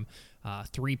damage from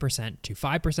 3% to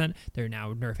 5%. They're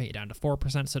now nerfing it down to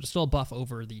 4%. So it's still a buff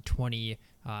over the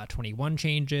 2021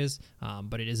 changes,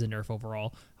 but it is a nerf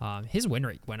overall. His win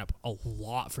rate went up a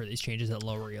lot for these changes at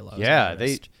lower reloads. yeah,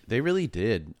 they really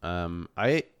did.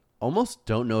 I almost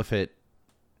don't know if it,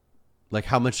 like,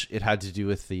 how much it had to do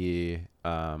with the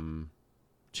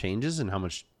changes and how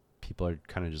much people are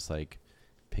kind of just like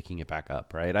picking it back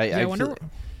up, right? I wonder feel what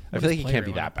like his it play can't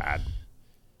be rate that went bad.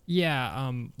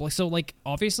 Yeah, like so, like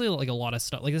obviously, like a lot of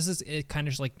stuff. Like this is it, kind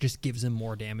of just like just gives him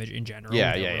more damage in general. Yeah,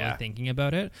 without yeah, really yeah. Thinking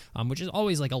about it, which is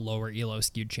always like a lower elo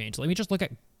skewed change. Let me just look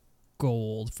at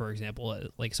gold, for example.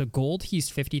 Like so, gold he's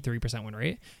 53% win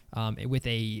rate, with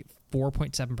a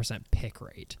 4.7% pick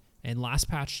rate. And last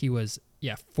patch he was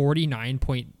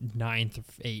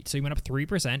 49.98. So he went up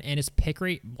 3%, and his pick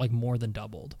rate like more than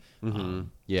doubled.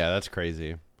 Yeah, that's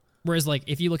crazy. Whereas, like,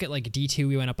 if you look at, like, D2,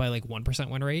 we went up by, like, 1%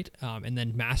 win rate, and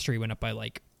then Mastery went up by,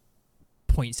 like,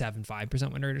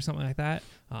 0.75% win rate or something like that.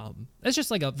 It's just,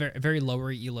 like, a very, very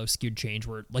lower elo skewed change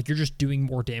where, like, you're just doing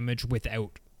more damage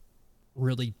without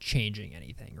really changing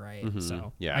anything, right?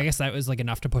 So, Yeah. I guess that was, like,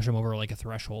 enough to push him over, like, a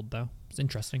threshold, though. It's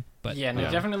interesting. But Yeah, and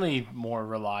it definitely more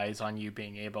relies on you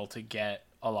being able to get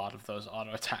a lot of those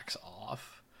auto attacks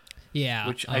off. Yeah.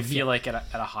 Which I feel like at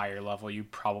a higher level, you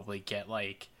probably get,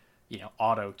 like, you know,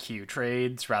 auto Q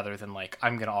trades rather than like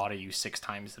I'm gonna auto you 6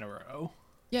 times in a row.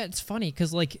 Yeah, it's funny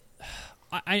because like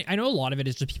I know a lot of it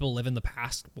is just people live in the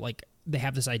past. Like they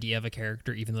have this idea of a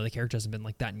character, even though the character hasn't been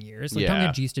like that in years. Like Tahm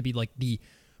Kench used to be like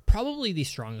probably the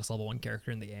strongest level 1 character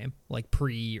in the game, like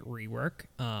pre rework.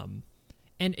 And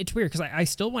it's weird because I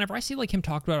still whenever I see like him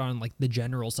talked about on like the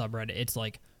general subreddit, it's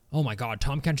like, oh my god,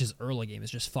 Tahm Kench's early game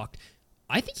is just fucked.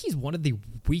 I think he's one of the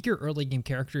weaker early game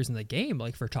characters in the game,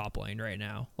 like for top lane right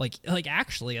now. Like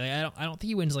actually, like, I don't think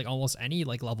he wins like almost any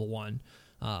like level 1.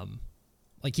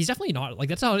 Like he's definitely not like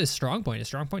that's not his strong point. His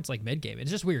strong point's like mid game.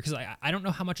 It's just weird because I don't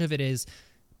know how much of it is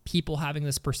people having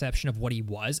this perception of what he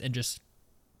was and just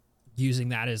using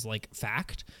that as like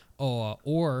fact,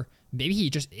 or maybe he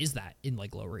just is that in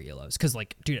like lower elos. Because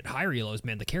like, dude, at higher elos,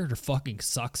 man, the character fucking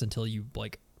sucks until you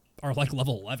like are like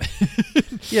level 11.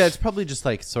 Yeah, it's probably just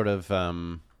like sort of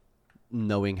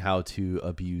knowing how to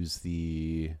abuse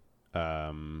the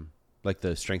like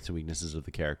the strengths and weaknesses of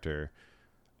the character,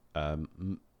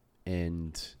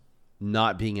 and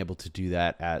not being able to do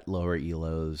that at lower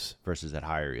elos versus at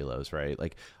higher elos, right?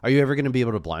 Like, are you ever going to be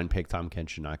able to blind pick Tahm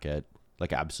Kench and not get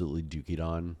like absolutely dookied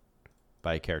on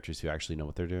by characters who actually know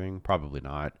what they're doing? Probably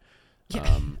not.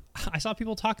 Yeah, I saw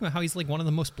people talking about how he's like one of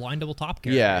the most blindable top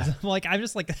characters. Yeah. I'm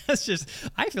just like, that's just,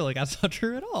 I feel like that's not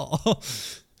true at all.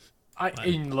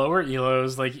 In lower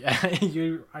elos, like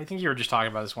I think you were just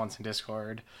talking about this once in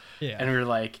Discord. Yeah. And we were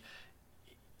like,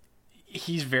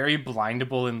 he's very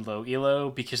blindable in low elo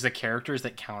because the characters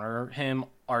that counter him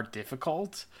are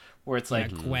difficult. Where it's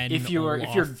like, Gwen, if you're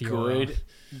Olaf, good,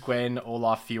 Gwen,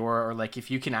 Olaf, Fiora, or like if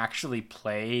you can actually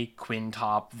play Quinn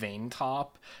top, Vayne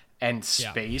top, and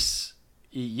space,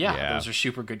 those are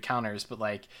super good counters. But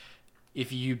like,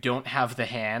 if you don't have the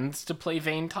hands to play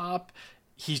Vayne top,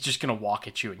 he's just gonna walk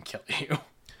at you and kill you.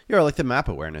 Yeah, like the map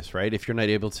awareness, right? If you're not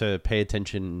able to pay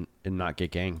attention and not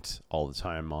get ganked all the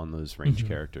time on those range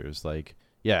characters, like,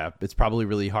 yeah, it's probably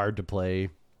really hard to play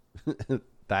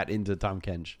that into Tahm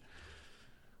Kench.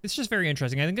 It's just very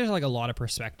interesting. I think there's like a lot of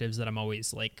perspectives that I'm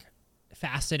always like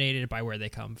fascinated by where they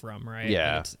come from, right?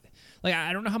 Yeah. Like, like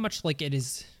I don't know how much like it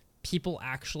is people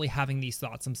actually having these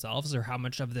thoughts themselves, or how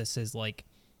much of this is like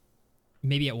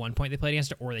maybe at one point they played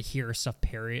against it, or they hear stuff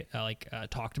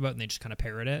talked about and they just kind of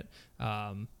parrot it.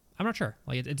 I'm not sure.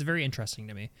 Like it's very interesting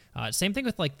to me. Same thing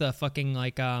with like the fucking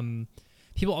like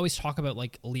people always talk about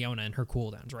like Leona and her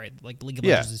cooldowns, right? Like League of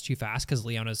Legends is too fast because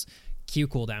Leona's Q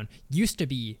cooldown used to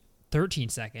be 13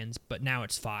 seconds, but now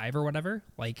it's 5 or whatever.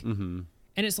 Like, and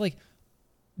it's like,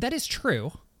 that is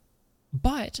true,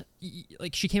 but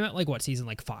like she came out like what, season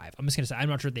like 5? I'm just gonna say, I'm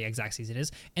not sure what the exact season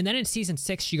is. And then in season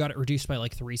 6, she got it reduced by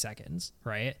like 3 seconds,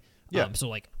 right? Yeah.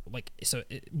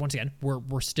 Once again,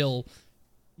 we're still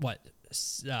what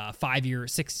 5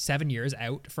 years, 6, 7 years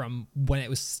out from when it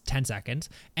was 10 seconds.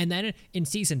 And then in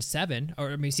season 7,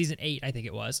 or I mean season 8, I think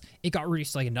it was, it got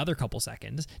reduced to like another couple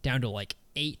seconds down to like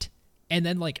 8, and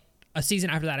then like a season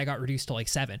after that, I got reduced to like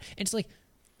 7. And it's like,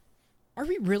 are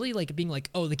we really like being like,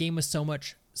 oh, the game was so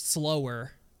much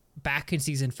slower back in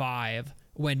season 5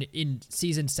 when in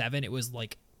season 7 it was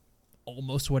like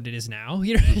almost what it is now?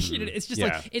 You know, it's just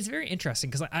like, it's very interesting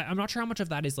because I'm not sure how much of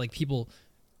that is like people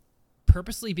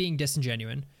purposely being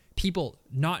disingenuous, people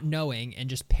not knowing and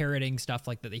just parroting stuff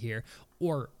like that they hear,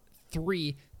 or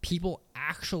 3, people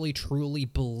actually truly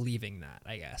believing that,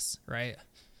 I guess, right?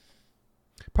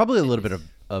 Probably a little bit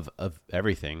of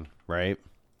everything, right?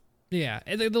 Yeah,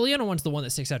 the Leona one's the one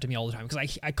that sticks out to me all the time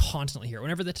because I constantly hear it.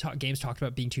 Whenever the game's talked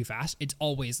about being too fast, it's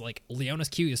always like Leona's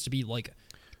Q used to be like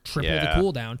triple the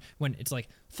cooldown, when it's like,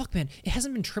 fuck man, it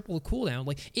hasn't been triple the cooldown.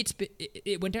 Like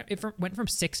it went down, went from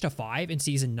 6 to 5 in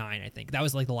season 9, I think. That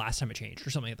was like the last time it changed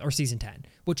or something, or season 10,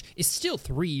 which is still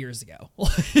 3 years ago.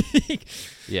 Like,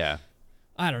 yeah.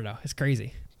 I don't know. It's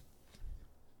crazy.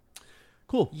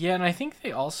 Cool. Yeah, and I think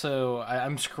they also.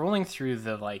 I'm scrolling through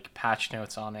the like patch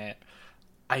notes on it.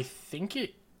 I think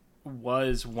it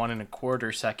was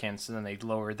 1.25 seconds, and then they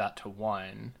lowered that to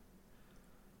 1.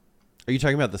 Are you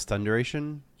talking about the stun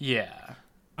duration? Yeah.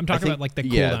 I'm talking about like the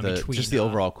cooldown between. Just the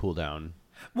overall cooldown.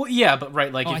 Well, yeah, but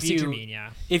right, like Oh, I if see what you you mean,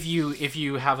 yeah. if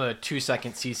you have a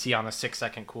 2-second CC on a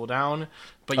 6-second cooldown,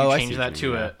 but you Oh, I see change what that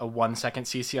you to mean, a 1-second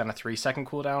CC on a 3-second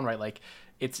cooldown, right? Like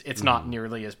it's not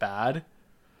nearly as bad.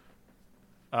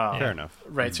 Fair enough.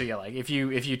 Right, so yeah, like if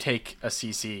you take a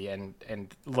CC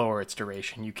and lower its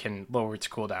duration, you can lower its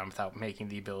cooldown without making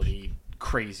the ability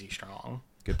crazy strong.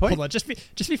 Good point. Hold on,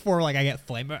 just before like I get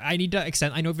flamed, I need to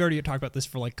extend. I know we've already talked about this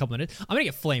for like a couple minutes. I'm gonna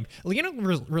get flamed. Leona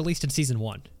released in season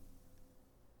 1.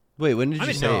 Wait, when did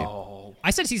you say? No.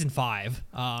 I said season 5.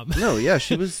 No, yeah,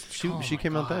 she was. Oh She my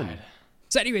came out then. God.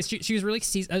 So, anyways, she was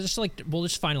released. Just like we'll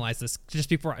just finalize this just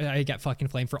before I get fucking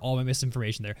flamed for all my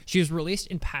misinformation. There, she was released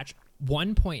in patch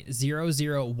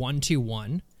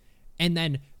 1.00121, and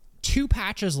then two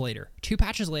patches later,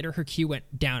 her Q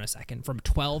went down a second from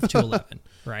 12 to 11,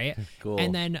 right? Cool.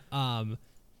 And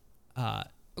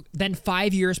then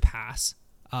 5 years pass.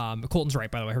 Colton's right,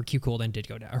 by the way. Her Q cooldown did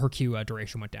go down. Her Q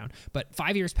duration went down. But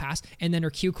 5 years pass, and then her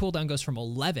Q cooldown goes from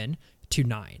 11 to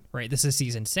 9, right? This is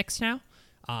season 6 now.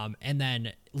 And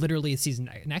then literally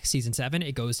next season 7,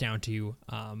 it goes down to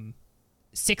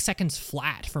 6 seconds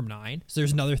flat from 9. So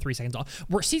there's another 3 seconds off.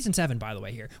 We're season 7, by the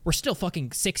way, here. We're still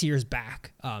fucking 6 years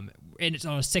back. And it's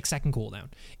on a 6-second cooldown.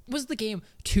 Was the game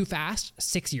too fast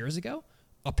 6 years ago?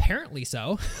 Apparently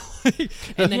so.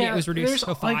 And then Yeah, it was reduced to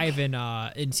there's, 5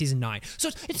 in season 9. So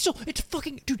it's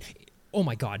fucking, dude. Oh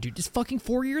my god, dude. It's fucking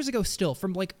 4 years ago still.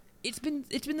 From like it's been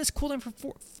this cooldown for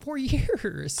four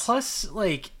years. Plus,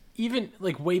 like even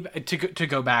like way to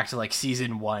go back to like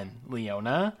season 1,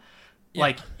 Leona.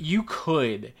 Like you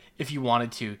could, if you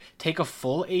wanted to, take a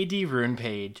full AD rune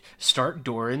page, start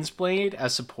Doran's Blade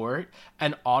as support,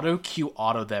 and auto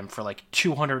them for like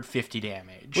 250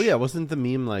 damage. Well, yeah, wasn't the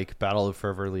meme like Battle of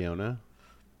Fervor Leona?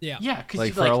 Yeah. Yeah, because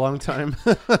Like for a long time.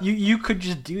 you could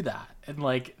just do that, and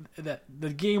like that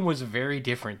the game was very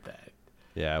different then.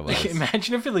 Yeah, it Like, was.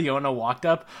 imagine if Leona walked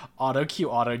up,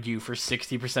 autoed you for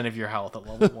 60% of your health at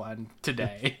level 1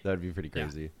 today. That would be pretty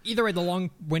crazy. Either way, the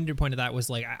long-winded point of that was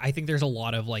like I think there's a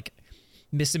lot of like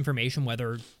misinformation,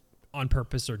 whether on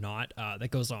purpose or not,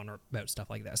 that goes on about stuff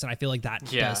like this, and I feel like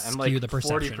that Yeah, does and skew like the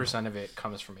perception. 40% of it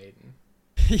comes from Aiden.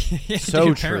 Yeah, So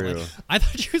dude, apparently. true. I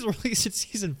thought she was released in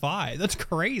season 5. That's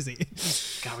crazy.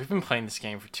 God, we've been playing this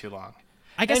game for too long.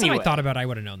 I guess if Anyway. I thought about it, I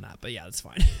would have known that, but yeah, that's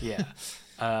fine. Yeah.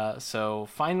 So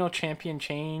final champion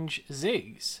change,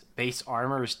 Ziggs. Base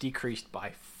armor is decreased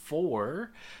by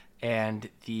 4, and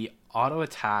the auto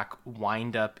attack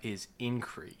windup is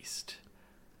increased.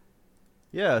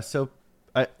 Yeah, so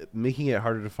making it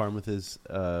harder to farm with his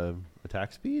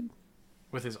attack speed?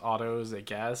 With his autos, I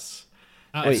guess.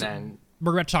 Wait. And then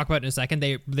We're going to talk about it in a second.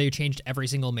 They changed every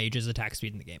single mage's attack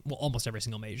speed in the game. Well, almost every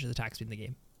single mage's attack speed in the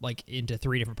game, like into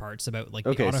 3 different parts about like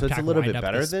the Okay, auto so it's a attack little bit windup,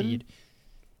 better the then? speed.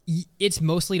 It's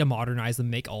mostly to modernize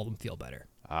them, make all of them feel better.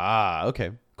 Ah,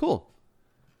 okay. Cool.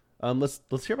 Let's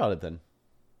hear about it then.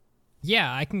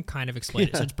 Yeah, I can kind of explain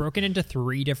it. So it's broken into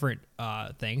 3 different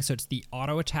things. So it's the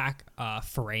auto attack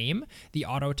frame, the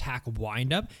auto attack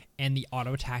windup, and the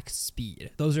auto attack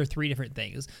speed. Those are 3 different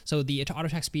things. So the auto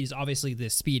attack speed is obviously the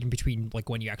speed in between, like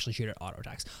when you actually shoot at auto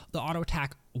attacks. The auto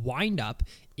attack windup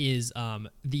is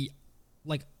the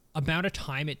like amount of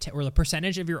time or the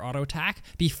percentage of your auto attack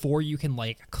before you can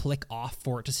like click off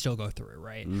for it to still go through,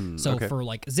 right? So okay. for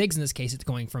like Ziggs in this case, it's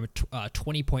going from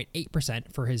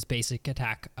 20.8% for his basic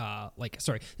attack. This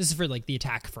is for like the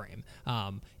attack frame.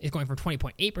 It's going from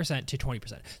 20.8% to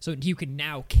 20%. So you can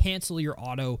now cancel your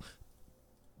auto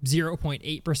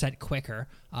 0.8% quicker.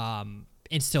 And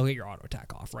still get your auto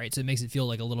attack off, right? So it makes it feel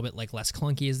like a little bit like less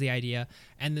clunky is the idea.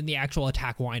 And then the actual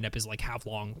attack windup is like how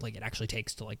long like it actually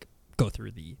takes to like go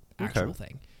through the actual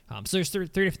thing. So there's 3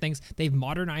 different things. They've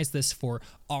modernized this for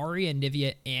Arya,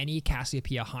 Nivea, Annie,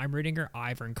 Cassiopeia, Heimerdinger,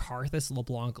 Ivern, Karthus,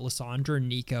 LeBlanc, Lissandra,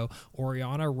 Nico,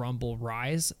 Oriana, Rumble,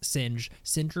 Ryze, Singe,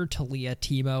 Syndra, Talia,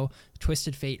 Teemo,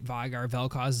 Twisted Fate, Veigar,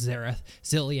 Vel'Koz, Xerath,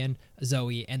 Zillion,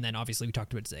 Zoe, and then obviously we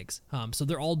talked about Ziggs. So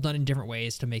they're all done in different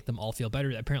ways to make them all feel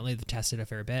better. Apparently they've tested a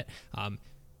fair bit.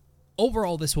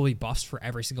 Overall, this will be buffs for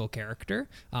every single character.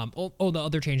 The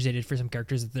other changes they did for some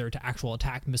characters is their actual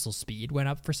attack missile speed went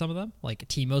up for some of them. Like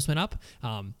Teemo's went up,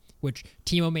 which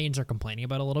Teemo mains are complaining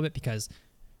about a little bit because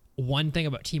one thing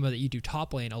about Teemo that you do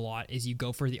top lane a lot is you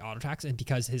go for the auto attacks, and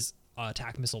because his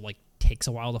attack missile like takes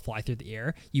a while to fly through the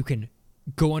air, you can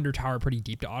go under tower pretty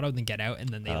deep to auto, then get out, and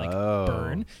then they like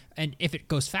burn. And if it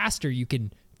goes faster, you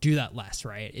can do that less,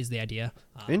 right? Is the idea.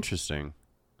 Interesting.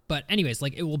 But anyways,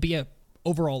 like it will be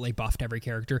overall a buff to every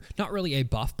character. Not really a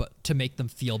buff, but to make them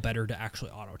feel better to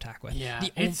actually auto attack with. Yeah,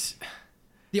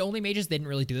 The only mages they didn't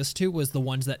really do this to was the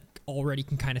ones that already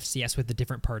can kind of CS with the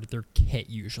different part of their kit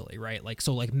usually, right? Like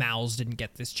so like Mal's didn't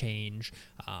get this change.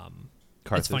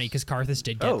 It's funny because Karthus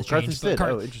did get the change. Karthus did.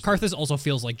 Interesting. Karthus also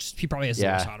feels like he probably has the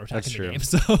worst auto attack in the game.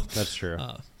 So that's true.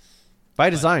 By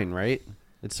design, right?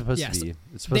 It's supposed to be.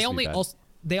 It's supposed to be bad.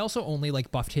 They also only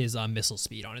like buffed his missile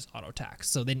speed on his auto attacks,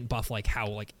 so they didn't buff like how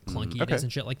like clunky it is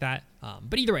and shit like that.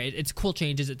 But either way, it's cool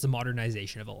changes. It's a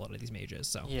modernization of a lot of these mages.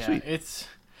 So yeah, Sweet.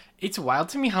 It's wild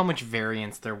to me how much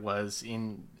variance there was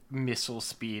in missile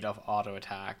speed of auto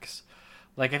attacks.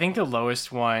 Like I think the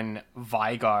lowest one,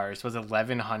 Vygar's, was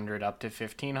 1100 up to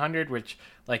 1500, which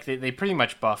like they pretty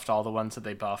much buffed all the ones that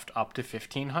they buffed up to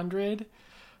 1500.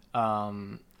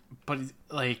 But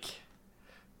like,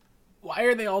 why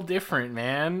are they all different,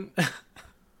 man?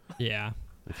 yeah.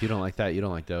 If you don't like that, you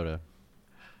don't like Dota.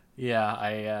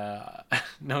 Yeah,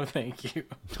 no, thank you.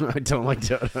 I don't like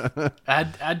Dota.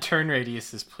 Add turn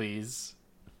radiuses, please.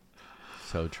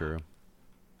 So true.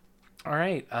 All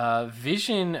right,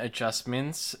 vision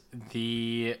adjustments.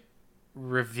 The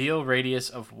reveal radius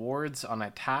of wards on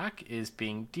attack is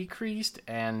being decreased,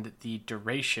 and the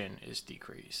duration is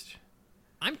decreased.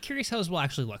 I'm curious how this will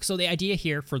actually look. So the idea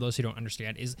here, for those who don't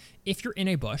understand, is if you're in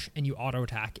a bush and you auto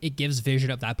attack, it gives vision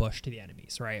of that bush to the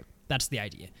enemies, right? That's the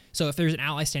idea. So if there's an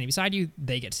ally standing beside you,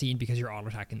 they get seen because you're auto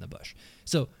attacking the bush.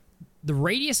 So the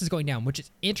radius is going down, which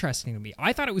is interesting to me.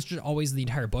 I thought it was just always the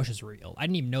entire bush is revealed. I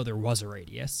didn't even know there was a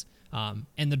radius.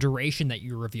 And the duration that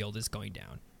you revealed is going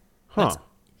down. Huh.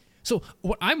 So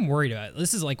what I'm worried about,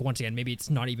 this is like, once again, maybe it's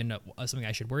not even something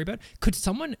I should worry about. Could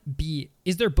someone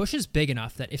is their bushes big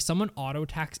enough that if someone auto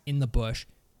attacks in the bush,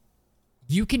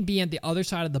 you can be on the other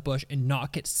side of the bush and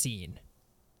not get seen?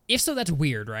 If so, that's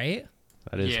weird, right?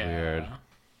 That is weird.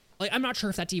 Like, I'm not sure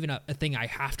if that's even a thing I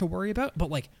have to worry about, but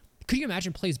like, could you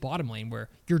imagine plays bottom lane where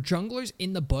your jungler's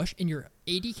in the bush and your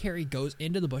AD carry goes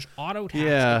into the bush, auto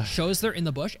attacks, shows they're in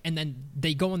the bush, and then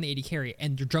they go on the AD carry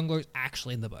and your jungler's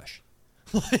actually in the bush?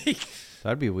 Like,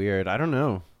 that'd be weird. I don't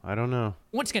know.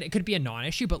 Once again, it could be a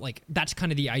non-issue, but like that's kind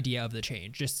of the idea of the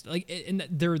change. Just like, and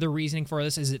the reasoning for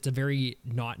this is it's a very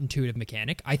not intuitive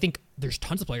mechanic. I think there's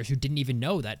tons of players who didn't even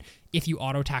know that if you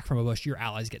auto attack from a bush, your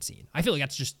allies get seen. I feel like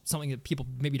that's just something that people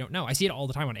maybe don't know. I see it all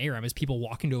the time on ARAM is people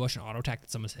walk into a bush and auto attack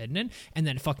that someone's hidden in, and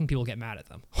then fucking people get mad at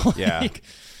them. Yeah.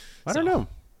 I don't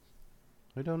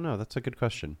know. That's a good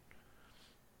question.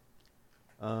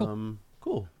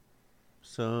 Cool.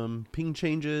 Some ping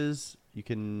changes. You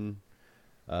can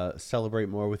celebrate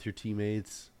more with your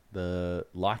teammates. The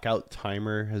lockout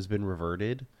timer has been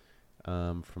reverted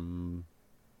from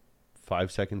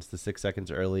 5 seconds to 6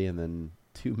 seconds early and then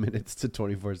 2 minutes to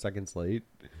 24 seconds late.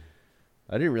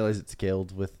 I didn't realize it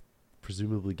scaled with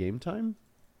presumably game time.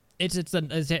 It's how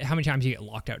many times you get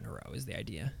locked out in a row is the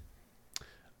idea.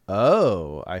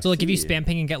 Oh, I see. So like if you spam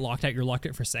ping and get locked out, you're locked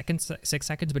out for 6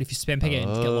 seconds. But if you spam ping and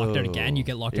get locked out again, you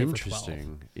get locked out for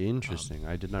 12. Interesting.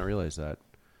 I did not realize that.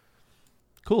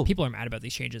 Cool. People are mad about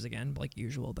these changes again, like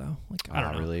usual though. Like I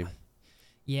don't know. Really?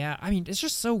 Yeah, I mean it's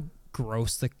just so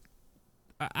gross. Like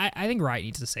I think Riot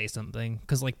needs to say something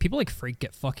because like people like Freak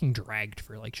get fucking dragged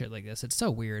for like shit like this. It's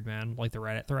so weird, man. Like the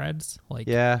Reddit threads. Like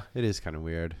yeah, it is kind of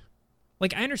weird.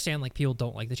 Like I understand like people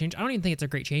don't like the change. I don't even think it's a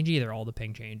great change either, all the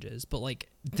ping changes. But like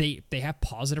they have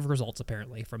positive results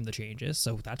apparently from the changes,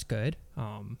 so that's good.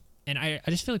 And I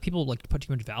just feel like people like put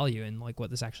too much value in like what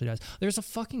this actually does. There's a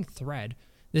fucking thread.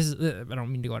 This is I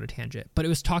don't mean to go on a tangent, but it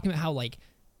was talking about how like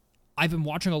I've been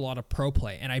watching a lot of pro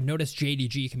play, and I've noticed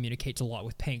JDG communicates a lot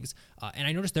with pings, and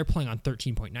I noticed they're playing on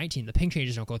 13.19. The ping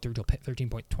changes don't go through till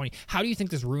 13.20. How do you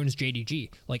think this ruins JDG?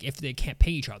 Like if they can't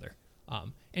ping each other,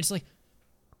 and it's like.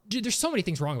 Dude, there's so many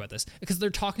things wrong about this because they're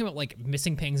talking about like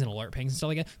missing pings and alert pings and stuff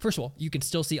like that. First of all, you can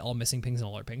still see all missing pings and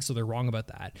alert pings, so they're wrong about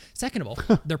that. Second of all,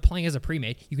 they're playing as a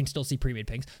pre-made. You can still see pre-made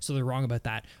pings, so they're wrong about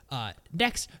that.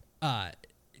 Next,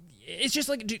 it's just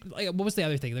like, dude, like, what was the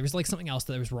other thing? There was like something else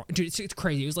that was wrong. Dude, it's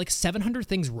crazy. It was like 700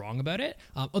 things wrong about it.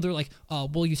 They're like,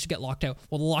 we'll used to get locked out.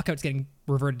 Well, the lockout's getting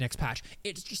reverted next patch.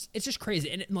 It's just crazy.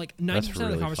 And like 90%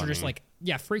 of the comments are just like,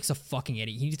 yeah, Freak's a fucking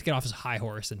idiot. He needs to get off his high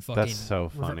horse and fucking. That's so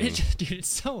funny. Dude, it's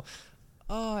so.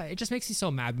 It just makes me so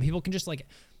mad when people can just like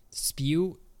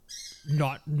spew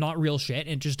not real shit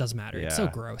and it just doesn't matter. Yeah. It's so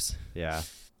gross. Yeah.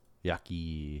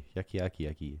 Yucky.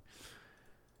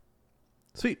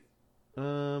 Sweet.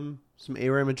 Some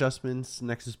ARAM adjustments,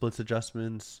 Nexus Blitz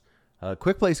adjustments.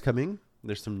 Quick Play's coming.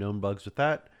 There's some known bugs with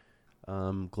that.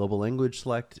 Global Language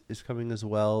Select is coming as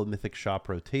well. Mythic Shop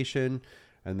rotation.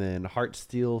 and then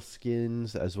Heartsteel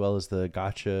skins, as well as the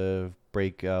Gacha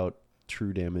Breakout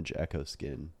True Damage Echo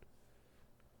skin.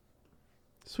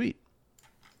 Sweet.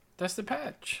 That's the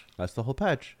patch. That's the whole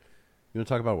patch. You want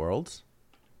to talk about Worlds?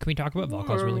 Can we talk about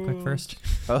Vel'Koz really quick first?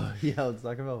 Oh, yeah, let's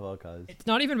talk about Vel'Koz. It's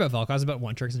not even about Vel'Koz, it's about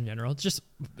One Tricks in general. It's just,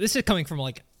 this is coming from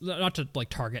like, not to like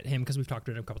target him because we've talked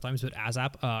to him a couple times, but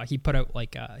Azap, he put out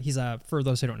like, he's for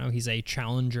those who don't know, he's a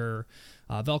challenger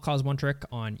Vel'Koz One Trick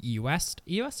on EU West.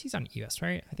 EU West? He's on EU West,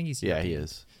 right? I think he's Yeah, European. he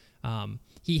is.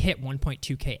 He hit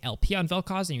 1.2k LP on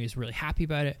Vel'Koz, and he was really happy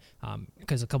about it.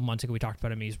 Because a couple months ago we talked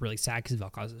about him, and he was really sad because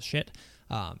Vel'Koz is shit.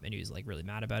 And he was like really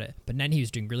mad about it. But then he was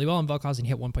doing really well on Vel'Koz and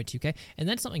hit 1.2k, and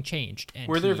then something changed. And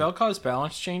Were there Vel'Koz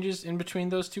balance changes in between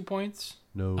those 2 points?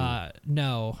 No.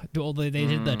 No. Well, they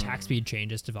did the attack speed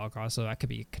changes to Vel'Koz, so that could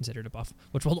be considered a buff.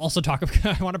 Which we'll also talk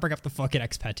about. I want to bring up the fucking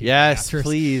Xpetu. Yes, afterwards.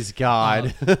 please,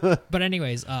 God. But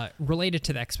anyways, related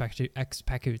to the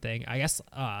Xpetu thing, I guess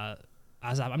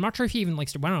Azap, I'm not sure if he even like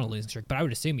went on a losing streak, but I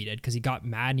would assume he did because he got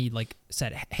mad and he like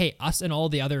said, "Hey, us and all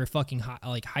the other fucking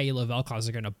high elo Vel'Koz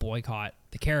are gonna boycott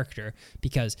the character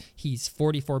because he's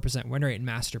 44% win rate in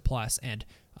Master Plus, and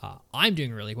I'm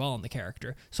doing really well on the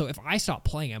character. So if I stop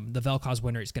playing him, the Vel'Koz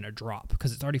win rate is gonna drop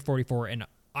because it's already 44, and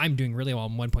I'm doing really well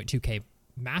on 1.2k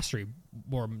mastery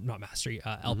or not mastery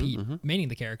LP maining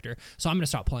the character. So I'm gonna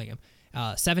stop playing him."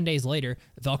 7 days later,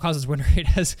 Vel'Koz's win rate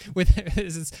has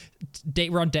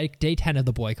we're on day 10 of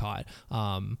the boycott,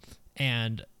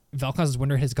 and Vel'Koz's win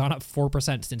rate has gone up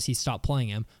 4% since he stopped playing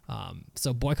him.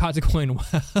 So boycott's going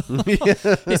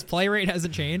well. His play rate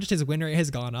hasn't changed. His win rate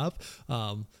has gone up.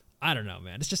 I don't know,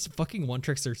 man. It's just fucking One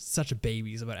Tricks are such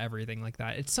babies about everything like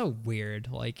that. It's so weird.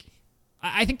 Like,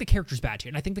 I think the character's bad too,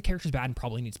 and I think the character's bad and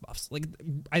probably needs buffs. Like,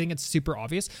 I think it's super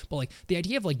obvious, but like the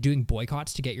idea of like doing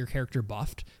boycotts to get your character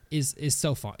buffed is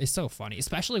so fun. Is so funny,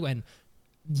 especially when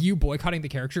you boycotting the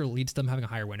character leads to them having a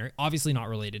higher win rate. Obviously not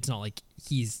related. It's not like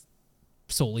he's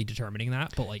solely determining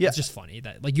that, but like it's just funny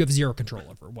that like you have zero control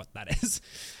over what that is.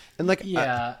 And like,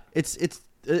 Yeah. it's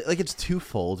like it's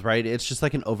twofold, right? It's just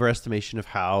like an overestimation of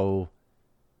how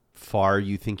far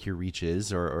you think your reach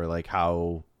is, or like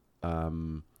how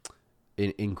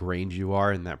ingrained you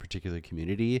are in that particular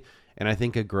community, and I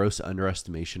think a gross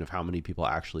underestimation of how many people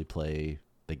actually play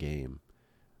the game,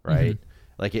 right?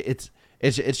 Like it's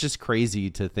just crazy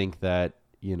to think that,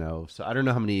 you know. So I don't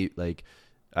know how many, like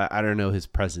I don't know his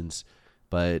presence,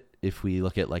 but if we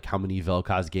look at like how many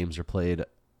Vel'Koz games are played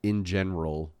in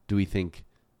general, do we think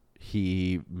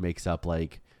he makes up,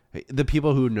 like, the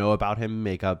people who know about him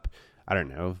make up, I don't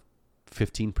know,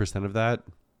 15% of that?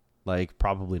 Like,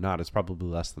 probably not. It's probably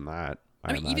less than that.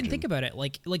 I mean, even think about it.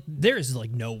 Like there's like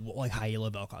no like high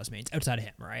elo Vel'Koz mains outside of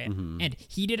him, right? And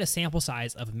he did a sample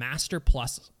size of Master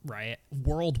Plus, right,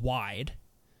 worldwide,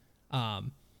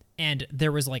 and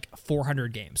there was like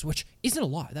 400 games, which isn't a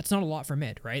lot. That's not a lot for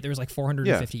mid, right? There was like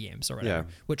 450 games or whatever,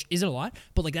 which isn't a lot,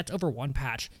 but like that's over one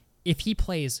patch. If he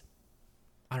plays,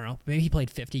 I don't know, maybe he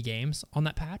played 50 games on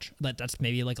that patch. That's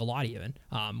maybe like a lot even,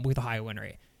 with a high win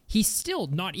rate. He's still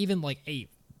not even like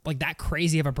that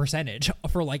crazy of a percentage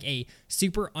for like a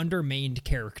super undermained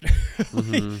character. I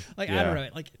don't know,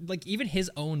 like even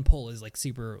his own pull is like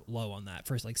super low on that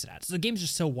first like stats. So the game's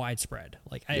just so widespread.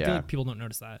 Like I feel like people don't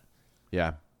notice that.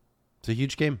 Yeah, it's a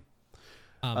huge game.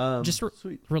 Just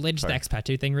related to the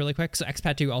Xpetu thing really quick. So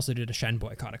Xpetu also did a Shen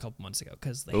boycott a couple months ago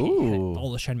because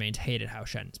all the Shen mains hated how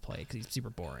Shen's play because he's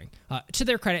super boring. To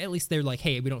their credit, at least they're like,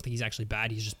 hey, we don't think he's actually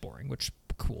bad. He's just boring, which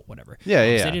cool, whatever. So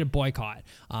they did a boycott,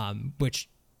 which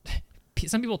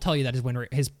some people tell you that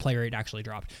his play rate actually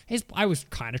dropped. I was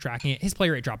kind of tracking it. His play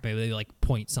rate dropped maybe like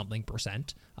point something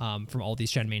percent from all these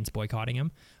Shen mains boycotting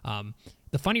him.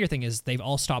 The funnier thing is they've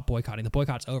all stopped boycotting. The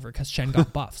boycott's over because Shen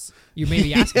got buffs. You may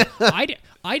be asking. I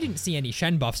didn't see any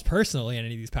Shen buffs personally in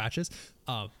any of these patches.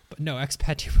 But no,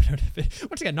 Xpetu would have been.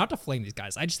 Once again, not to flame these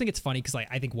guys. I just think it's funny because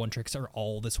I think One Tricks are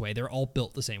all this way. They're all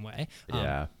built the same way.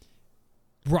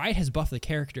 Riot has buffed the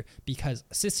character because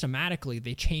systematically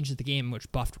they changed the game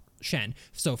which buffed Shen.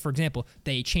 So, for example,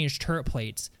 they changed turret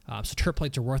plates, so turret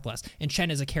plates are worthless. And Shen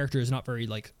as a character is not very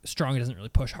like strong; it doesn't really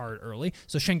push hard early,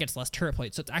 so Shen gets less turret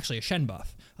plates. So it's actually a Shen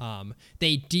buff.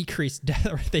 They decreased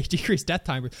death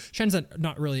time. Shen's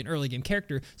not really an early game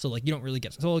character, so like you don't really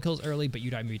get solo kills early, but you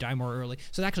die more early.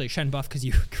 So it's actually a Shen buff because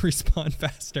you respawn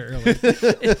faster early.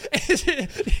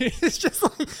 It's just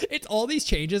like it's all these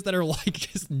changes that are like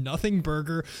just nothing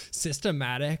burger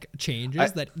systematic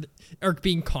changes that are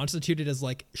being constituted as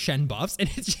like Shen buffs, and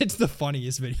it's the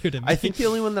funniest video to me. I think the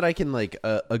only one that I can like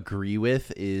agree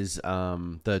with is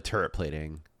the turret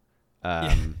plating.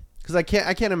 Because I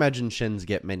can't imagine Shins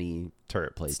get many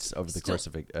turret plates over the Still, course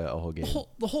of a whole game.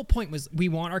 The whole point was we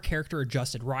want our character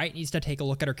adjusted. Riot needs to take a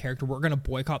look at our character. We're going to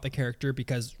boycott the character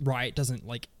because Riot doesn't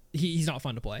like he's not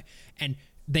fun to play. And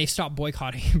they stopped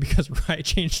boycotting him because Riot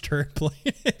changed turret play.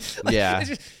 Yeah.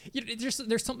 It's just,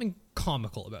 there's something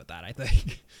comical about that, I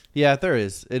think. Yeah, there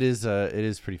is. It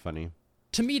is pretty funny.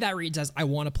 To me, that reads as I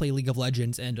want to play League of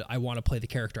Legends and I want to play the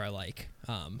character I like.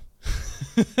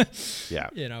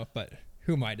 Yeah. But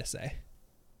who am I to say?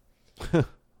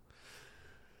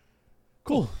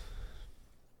 Cool.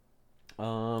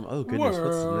 Oh goodness,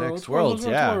 what's next? Worlds,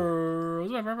 yeah.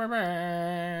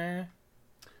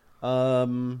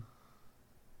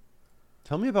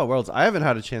 Tell me about Worlds. I haven't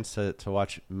had a chance to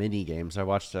watch mini games. I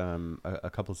watched a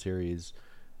couple series,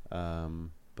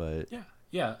 but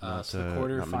Yeah. not, So the not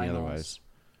many quarterfinals otherwise.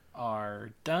 are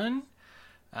done.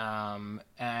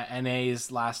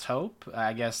 NA's last hope.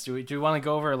 I guess. Do we want to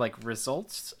go over like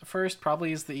results first?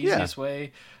 Probably is the easiest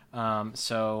way.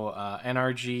 So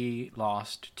NRG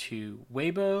lost to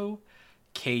Weibo.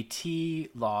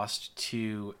 KT lost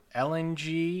to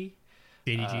LNG.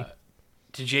 JDG.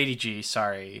 To JDG.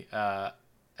 Sorry.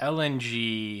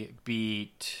 LNG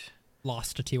beat.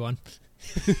 Lost to T1.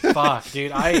 Fuck,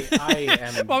 dude. I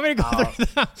am. Want me to go through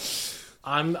that?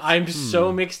 I'm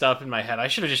so mixed up in my head. I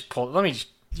should have just pulled. Let me just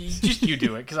you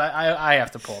do it because I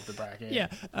have to pull up the bracket. Yeah.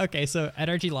 Okay. So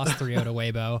NRG lost 3-0 to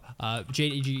Weibo.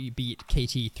 JDG beat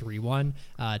KT 3-1.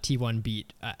 T1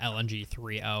 beat LNG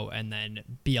 3-0, and then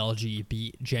BLG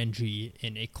beat Genji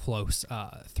in a close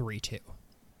 3-2.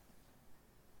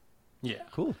 Yeah.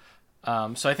 Cool.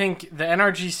 So I think the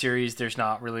NRG series, there's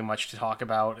not really much to talk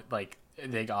about. Like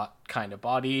they got kind of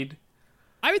bodied.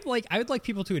 I would like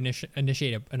people to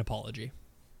initiate an apology.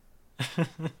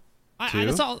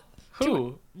 That's all.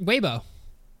 Who? Weibo.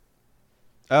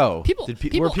 Oh, Were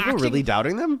people acting- really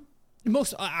doubting them?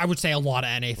 Most, I would say, a lot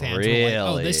of NA fans were like,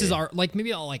 "Oh, this is Really? our like."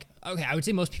 Maybe I'll like. Okay, I would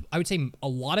say most people. I would say a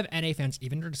lot of NA fans,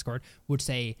 even in Discord, would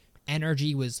say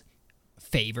NRG was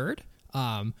favored.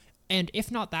 And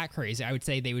if not that crazy, I would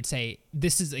say they would say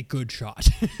this is a good shot.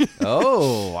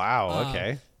 Oh, wow.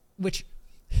 Okay. Which,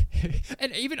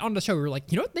 and even on the show, we were like,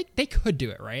 they could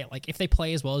do it, right? Like if they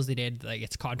play as well as they did, like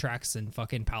it's Contracts and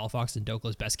fucking Palafox and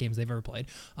Doklo's best games they've ever played.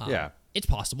 Yeah. It's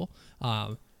possible.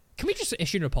 Can we just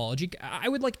issue an apology? I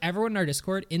would like everyone in our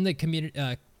Discord in the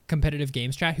community. Competitive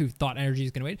games chat who thought NRG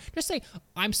was going to win, just say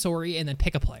I'm sorry and then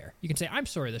pick a player. You can say I'm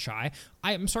sorry, the Shy.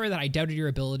 I'm sorry that I doubted your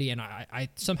ability and I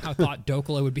somehow thought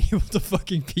Doklo would be able to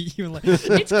fucking beat you. And like,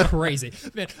 it's crazy,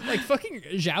 man. Like fucking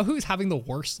Xiaohu is having the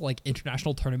worst like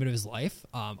international tournament of his life.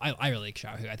 I really like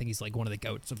Xiaohu. I think he's like one of the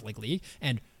goats of like League,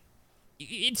 and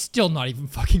it's still not even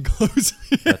fucking close.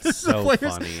 That's so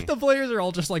funny. The players are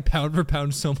all just like pound for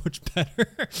pound so much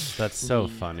better. That's so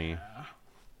funny.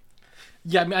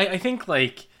 Yeah, I mean, I think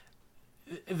like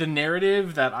the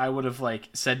narrative that I would have like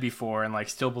said before and like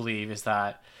still believe is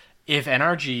that if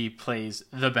NRG plays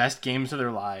the best games of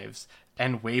their lives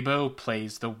and Weibo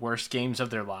plays the worst games of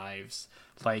their lives,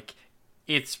 like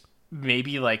it's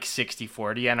maybe like 60-40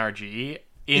 NRG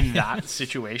in that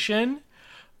situation.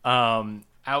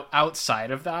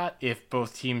 Outside of that, if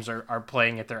both teams are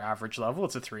playing at their average level,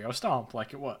 it's a 3-0 stomp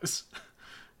like it was.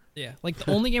 Yeah, like the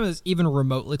only game that's even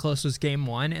remotely close was game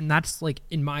 1, and that's like,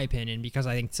 in my opinion, because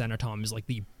I think Senatom is like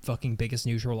the fucking biggest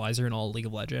neutralizer in all League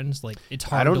of Legends. Like it's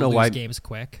hard to lose games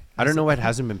quick. I don't know why it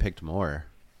hasn't been picked more.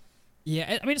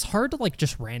 Yeah, I mean it's hard to like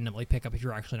just randomly pick up if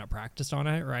you're actually not practiced on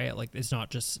it, right? Like it's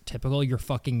not just typical. Your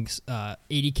fucking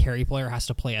 80 carry player has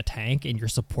to play a tank, and your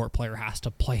support player has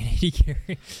to play an 80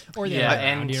 carry. Or the other way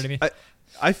around, you know what I mean?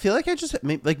 I feel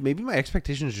like maybe my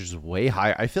expectations are just way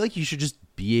high. I feel like you should just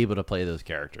be able to play those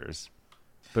characters,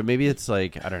 but maybe it's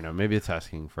like I don't know. Maybe it's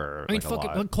asking for. I mean, like,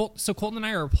 a lot. So Colton and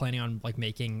I are planning on like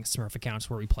making Smurf accounts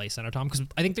where we play Senatom because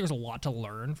I think there's a lot to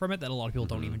learn from it that a lot of people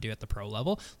don't even do at the pro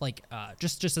level. Like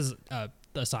just as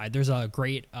aside, there's a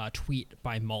great tweet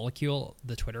by Molecule,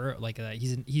 the Twitter. Like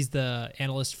he's the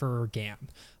analyst for GAM.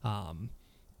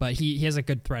 But he has a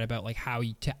good thread about like how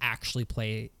to actually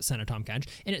play Senatom Kench,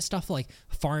 and it's stuff like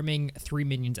farming 3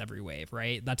 minions every wave,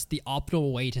 right? That's the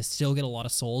optimal way to still get a lot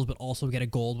of souls, but also get a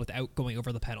gold without going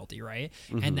over the penalty, right?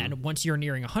 And then once you're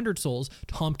nearing 100 souls,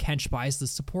 Tahm Kench buys the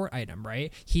support item,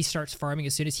 right? He starts farming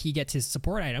as soon as he gets his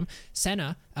support item.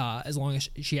 Senna, as long as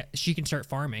she can start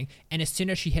farming, and as soon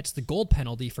as she hits the gold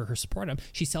penalty for her support item,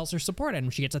 she sells her support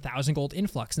item. She gets 1,000 gold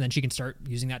influx, and then she can start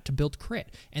using that to build crit.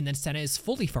 And then Senna is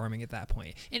fully farming at that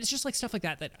point. And it's just like stuff like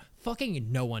that fucking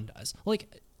no one does.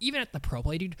 Like even at the pro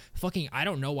play, dude, fucking I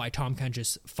don't know why Tahm Kench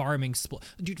is farming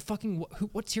dude, fucking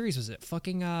what series was it?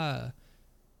 Fucking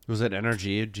was it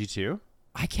NRG G2?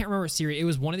 I can't remember what series. It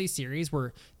was one of these series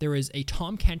where there was a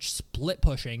Tahm Kench split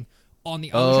pushing on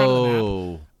the other side of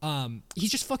the map.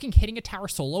 He's just fucking hitting a tower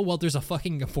solo while there's a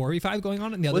fucking 4v5 going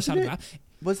on the other side of the map.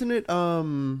 Wasn't it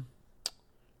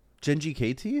Genji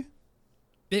KT?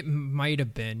 It might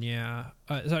have been, yeah.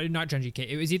 Sorry, not Genji K.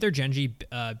 It was either Genji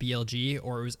BLG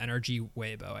or it was NRG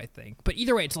Weibo, I think. But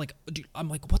either way, it's like, dude, I'm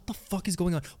like, what the fuck is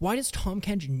going on? Why does Tahm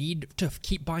Kench need to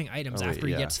keep buying items after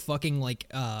he gets fucking like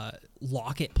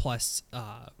Locket plus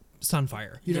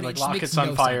Sunfire? You know, like it just Locket makes no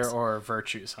Sunfire sense. or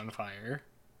Virtue Sunfire.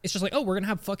 It's just like, oh, we're gonna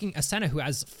have fucking Asena who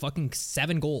has fucking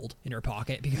 7 gold in her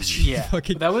pocket because she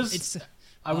fucking. That was. It's,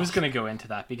 I was going to go into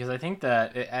that because I think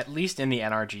that, at least in the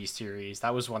NRG series,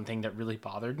 that was one thing that really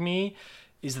bothered me,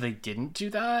 is that they didn't do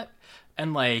that.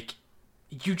 And, like,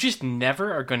 you just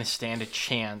never are going to stand a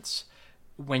chance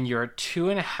when you're a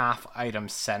 2.5 item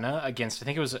Senna against, I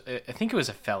think it was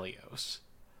Aphelios.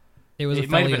 it was a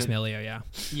might have Felios been Milio, yeah.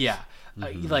 Yeah.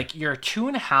 Like, you're a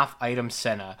 2.5 item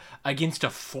Senna against a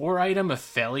 4 item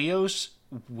Aphelios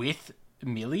with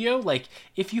Milio. Like,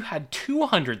 if you had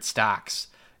 200 stacks,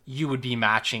 you would be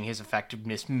matching his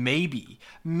effectiveness, maybe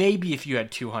if you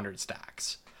had 200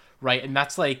 stacks, right? And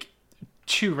that's like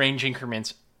 2 range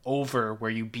increments over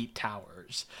where you beat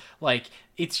towers. Like,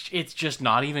 it's just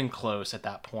not even close at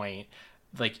that point.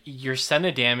 Like, your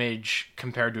Senna damage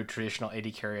compared to a traditional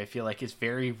AD carry, I feel like is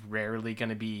very rarely going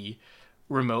to be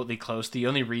remotely close. The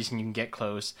only reason you can get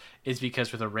close is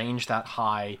because with a range that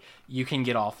high, you can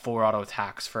get all 4 auto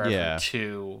attacks for every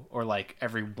 2 or like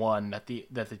every 1 that the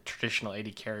traditional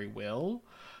AD carry will.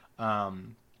 Not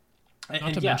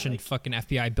to mention, fucking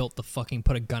FBI built the fucking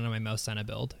put a gun on my mouse Senna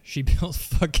build. She built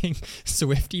fucking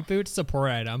Swifty Boots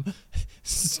support item,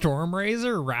 Storm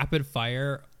Razor, Rapid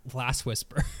Fire, Last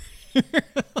Whisper. I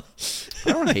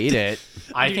don't hate it.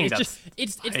 I think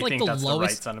it's that's like the that's lowest the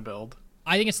right Senna build.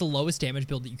 I think it's the lowest damage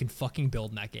build that you can fucking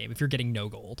build in that game if you're getting no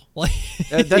gold. Like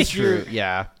That's true.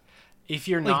 Yeah. If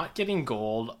you're not getting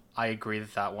gold, I agree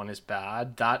that one is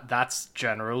bad. That's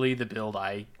generally the build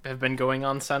I have been going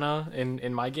on Senna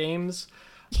in my games.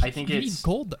 I think you it's need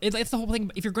gold. It's the whole thing.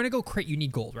 If you're going to go crit, you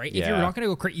need gold, right? If you're Yeah. not going to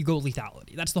go crit, you go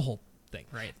lethality. That's the whole thing,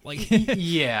 right? Like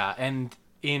yeah, and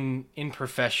in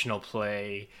professional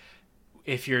play,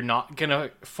 if you're not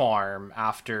gonna farm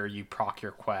after you proc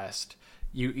your quest,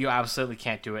 you absolutely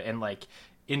can't do it. And like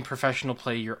in professional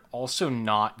play, you're also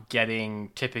not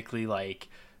getting typically like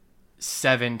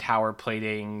 7 tower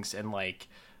platings and like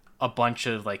a bunch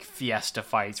of like fiesta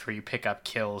fights where you pick up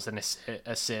kills and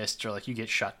assists or like you get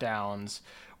shutdowns.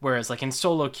 Whereas like in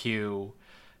solo queue,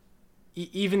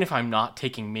 even if I'm not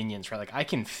taking minions, right, like I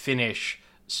can finish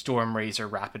Storm Razor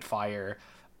Rapid Fire.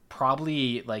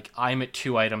 Probably like I'm at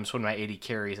 2 items when my AD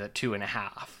carry is at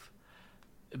 2.5.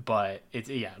 But it's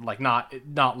like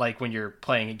not like when you're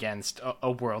playing against a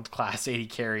world class AD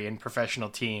carry and professional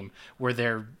team where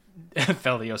their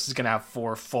Felios is gonna have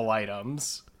 4 full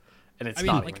items, and it's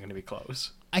not even gonna be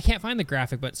close. I can't find the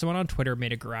graphic, but someone on Twitter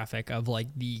made a graphic of like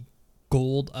the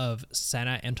gold of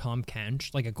Senna and Tahm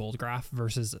Kench, like a gold graph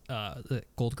versus the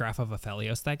gold graph of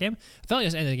Aphelios that game.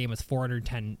 Aphelios ended the game with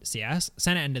 410 CS.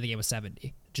 Senna ended the game with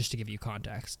 70, just to give you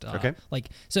context. Okay.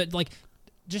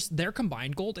 Just their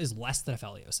combined gold is less than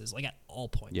Aphelios's, like at all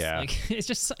points. Yeah. Like it's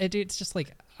just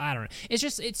like, I don't know.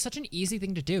 It's such an easy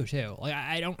thing to do too. Like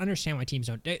I don't understand why teams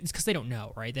don't. It's because they don't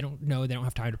know, right? They don't know. They don't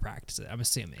have time to practice it. I'm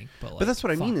assuming, but But that's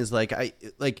what I mean is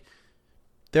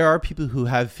there are people who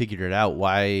have figured it out.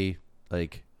 Why, I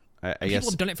people guess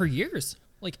have done it for years.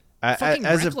 Like fucking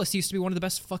Reckless used to be one of the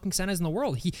best fucking Sennas in the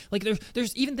world. He like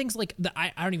there's even things like that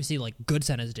I don't even see like good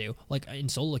Sennas do, like in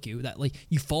solo queue, that like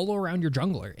you follow around your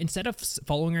jungler instead of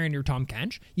following around your Tahm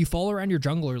Kench. You follow around your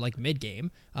jungler like mid game,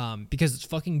 because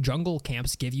fucking jungle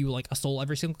camps give you like a soul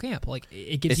every single camp. Like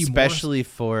it gives you especially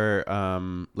for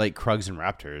like Krugs and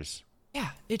Raptors. Yeah,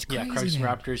 it's crazy. Yeah, Krugs and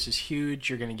man. Raptors is huge.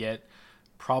 You're gonna get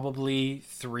probably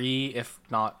 3, if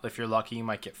you're lucky, you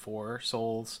might get 4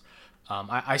 souls.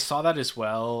 I saw that as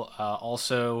well.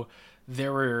 Also,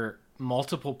 there were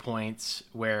multiple points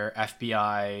where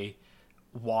FBI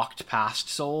walked past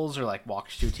souls or like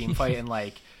walked to a team fight, and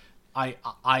like I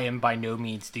am by no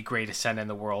means the greatest Senna in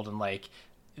the world, and like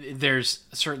there's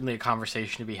certainly a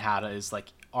conversation to be had is like,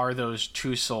 are those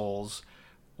 2 souls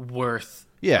worth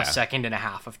a second and a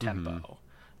half of tempo,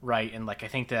 right? And like I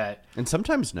think that, And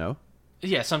sometimes no.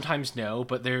 yeah, sometimes no,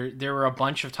 but there were a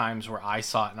bunch of times where I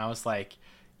saw it and I was like,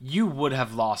 you would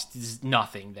have lost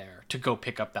nothing there to go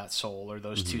pick up that soul or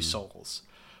those 2 souls.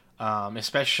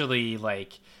 Especially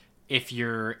like if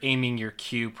you're aiming your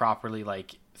Q properly,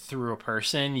 like through a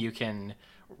person, you can,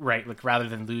 right, like rather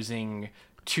than losing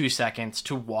 2 seconds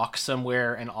to walk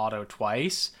somewhere and auto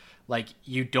twice, like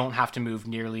you don't have to move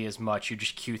nearly as much. You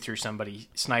just Q through somebody,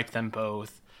 snipe them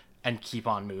both, and keep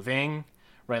on moving,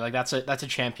 right? Like that's a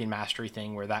champion mastery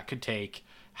thing where that could take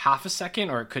half a second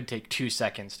or it could take 2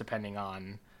 seconds depending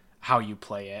on how you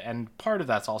play it. And part of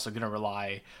that's also going to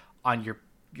rely on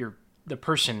the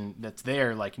person that's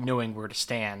there, like knowing where to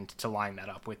stand to line that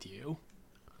up with you.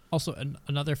 Also,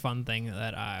 another fun thing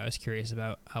that I was curious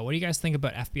about, what do you guys think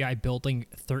about FBI building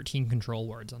 13 control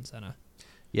words on Senna?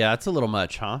 Yeah, that's a little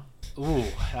much, huh? Ooh,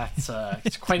 that's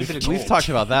it's quite a bit of gold. We've talked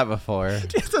about that before.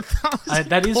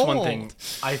 That is one thing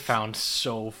I found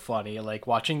so funny. Like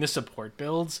watching the support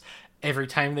builds, every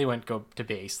time they go to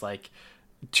base, like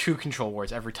 2 control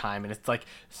wards every time, and it's like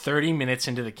 30 minutes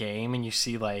into the game, and you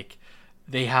see like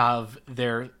they have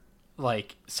their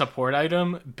like support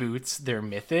item boots, their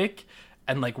mythic,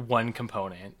 and like 1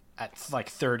 component at like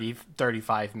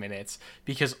 35 minutes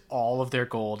because all of their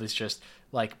gold is just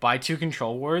like buy 2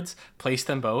 control wards, place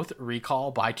them both,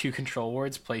 recall, buy 2 control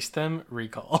wards, place them,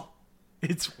 recall.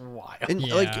 It's wild. And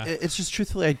like, it's just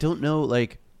truthfully, I don't know.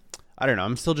 Like, I don't know.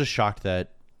 I'm still just shocked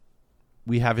that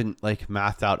we haven't like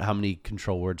mathed out how many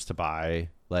control words to buy.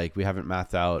 Like, we haven't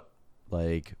mathed out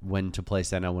like when to play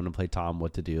Senna, when to play Tom,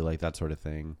 what to do, like that sort of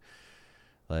thing.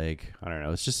 Like, I don't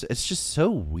know. It's just so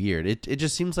weird. It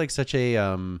just seems like such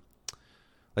a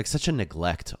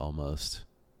neglect almost.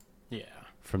 Yeah.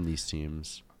 From these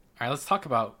teams. All right, let's talk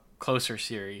about closer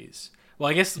series. Well,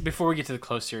 I guess before we get to the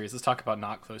close series, let's talk about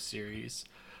not close series.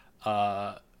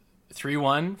 3-1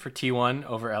 for T1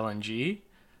 over LNG.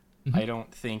 Mm-hmm. I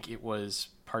don't think it was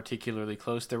particularly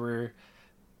close.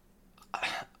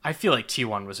 I feel like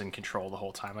T1 was in control the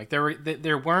whole time. Like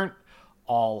there weren't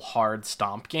all hard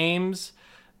stomp games,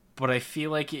 but I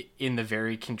feel like in the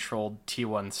very controlled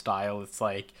T1 style, it's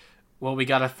like, well, we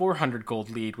got a 400 gold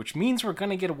lead, which means we're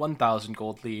going to get a 1,000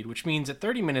 gold lead, which means at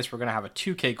 30 minutes we're going to have a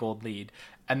 2k gold lead,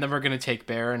 and then we're going to take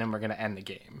Baron and we're going to end the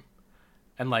game.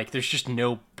 And like, there's just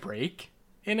no break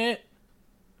in it.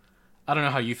 I don't know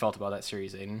how you felt about that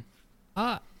series, Aiden.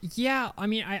 Yeah, I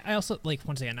mean, I also, like,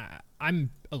 once again,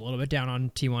 I'm a little bit down on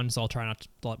T1, so I'll try not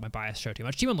to let my bias show too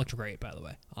much. T1 looked great, by the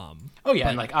way. Oh, yeah,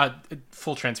 and, like,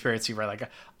 full transparency, right? Like,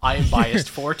 I am biased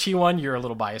for T1, you're a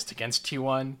little biased against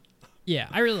T1. Yeah,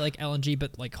 I really like LNG,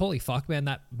 but, like, holy fuck, man,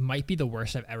 that might be the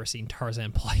worst I've ever seen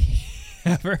Tarzan play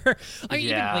ever. I mean,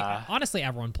 yeah. even, like, honestly,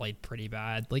 everyone played pretty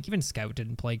bad. Like, even Scout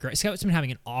didn't play great. Scout's been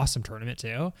having an awesome tournament,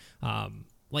 too.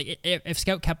 Like, if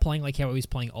Scout kept playing like how he was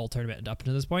playing all tournament and up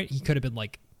to this point, he could have been,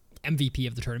 like, MVP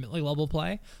of the tournament, like, level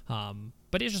play.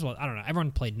 But it's just, well, I don't know.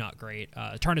 Everyone played not great.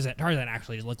 Tarzan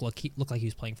actually looked like he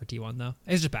was playing for T1, though.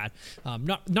 It's just bad.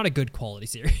 Not a good quality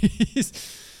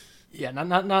series. Yeah,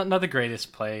 not the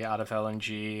greatest play out of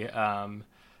LNG.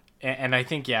 And I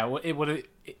think, yeah, it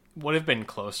would have been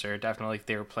closer, definitely, if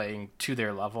they were playing to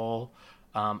their level.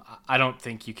 I don't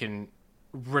think you can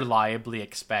reliably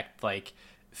expect, like,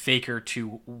 Faker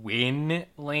to win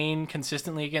lane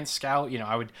consistently against Scout. You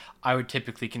know, I would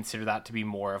typically consider that to be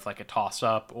more of like a toss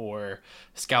up, or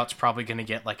Scout's probably going to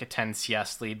get like a 10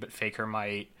 CS lead, but Faker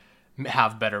might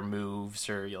have better moves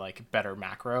or like better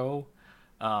macro.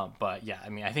 But yeah, I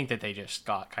mean, I think that they just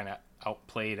got kind of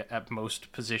outplayed at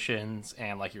most positions,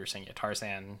 and like you were saying, yeah,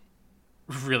 Tarzan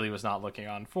really was not looking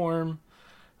on form.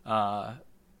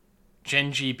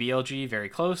 Gen.G, BLG very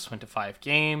close, went to 5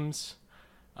 games.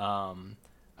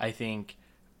 I think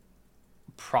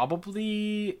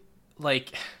probably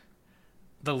like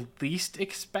the least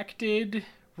expected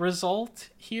result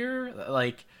here,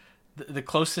 like the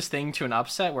closest thing to an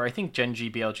upset, where I think Gen.G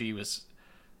BLG was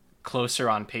closer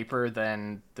on paper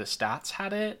than the stats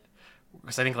had it,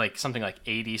 because I think like something like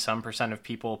 80% of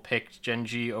people picked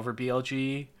Gen.G over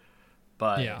BLG,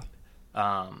 but yeah.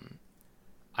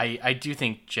 I do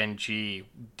think Gen.G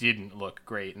didn't look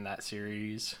great in that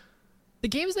series. The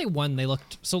games they won, they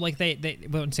looked so like they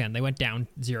went down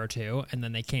 0-2, and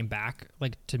then they came back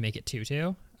like to make it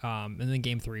 2-2. And then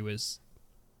game 3 was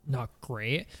not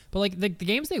great, but like the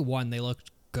games they won, they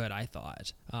looked good, I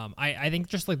thought. I think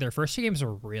just like their first 2 games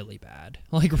were really bad,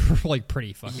 like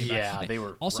pretty fucking bad. Yeah, they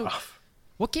were also rough.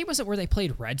 What game was it where they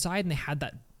played Red Side and they had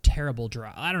that terrible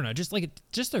draft? I don't know, just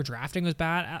their drafting was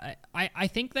bad. I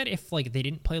think that if like they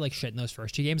didn't play like shit in those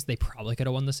first 2 games, they probably could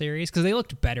have won the series, because they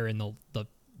looked better in the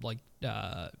like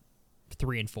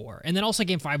 3 and 4, and then also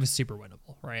game 5 was super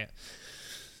winnable, right?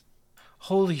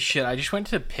 Holy shit, I just went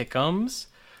to Pick'ems.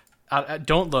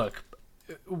 Don't look.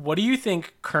 What do you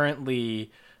think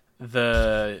currently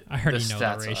the I already the know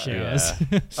stats the ratio are? is.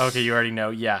 Okay, you already know.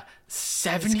 Yeah,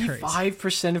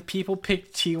 75% of people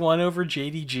picked T1 over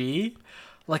JDG.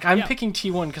 Like, I'm picking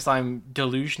T1 because I'm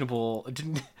delusional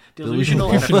and a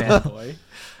fanboy.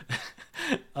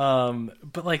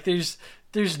 But like, there's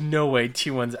no way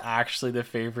T1's actually the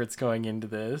favorites going into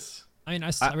this. I mean,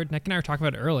 Nick and I were talking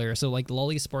about it earlier. So, like,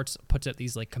 Lolly Sports puts out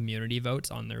these, like, community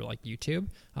votes on their, like, YouTube.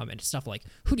 And it's stuff like,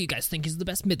 who do you guys think is the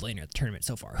best mid laner at the tournament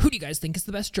so far? Who do you guys think is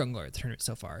the best jungler at the tournament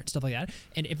so far? And stuff like that.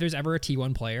 And if there's ever a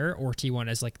T1 player or T1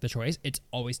 as, like, the choice, it's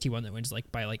always T1 that wins,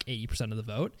 like, by, like, 80% of the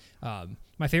vote.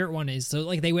 My favorite one is, so,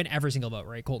 like, they win every single vote,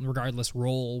 right, Colton? Regardless,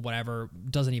 role, whatever,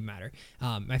 doesn't even matter.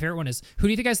 My favorite one is, who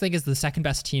do you guys think is the second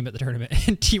best team at the tournament?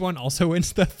 And T1 also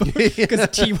wins the vote because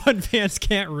T1 fans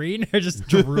can't read. They're just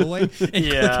drooling and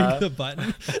clicking the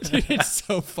button. Dude, it's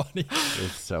so funny.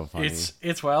 It's so funny.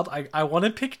 It's wild. I want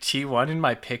to pick T1 in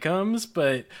my pick'ems,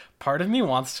 but part of me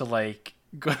wants to like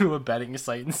go to a betting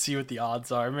site and see what the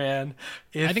odds are, man.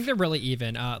 I think they're really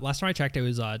even. Last time I checked, it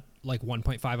was like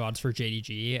 1.5 odds for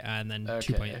JDG and then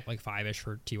 2.5-ish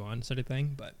for T1 sort of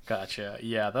thing. But gotcha.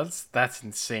 Yeah, that's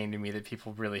insane to me that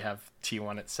people really have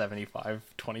T1 at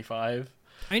 75-25.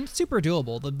 I mean, it's super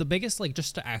doable. The biggest, like,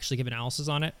 just to actually give analysis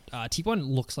on it, T1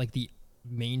 looks like the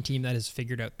main team that has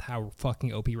figured out how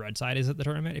fucking OP red side is at the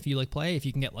tournament. If you like play, if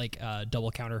you can get like a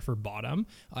double counter for bottom,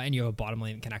 and you have a bottom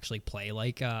lane that can actually play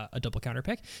like a double counter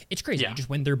pick, it's crazy. You just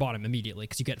win their bottom immediately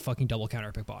because you get fucking double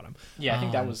counter pick bottom. Yeah, I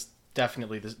think that was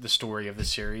definitely the story of the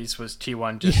series, was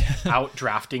T1 just out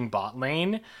drafting bot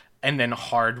lane and then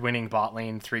hard winning bot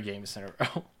lane 3 games in a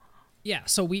row. Yeah,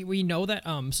 so we know that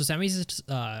so Sammy's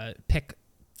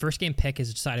first game pick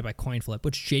is decided by coin flip,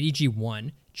 which JDG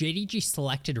won. JDG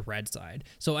selected red side.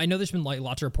 So I know there's been like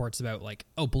lots of reports about like,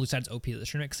 oh, blue side's OP at the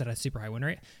tournament because it has super high win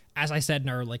rate. As I said in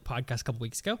our like podcast a couple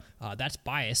weeks ago, that's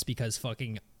biased because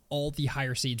fucking all the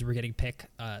higher seeds were getting pick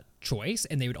choice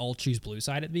and they would all choose blue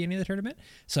side at the beginning of the tournament.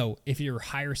 So if your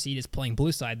higher seed is playing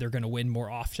blue side, they're going to win more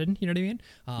often. You know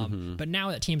what I mean? But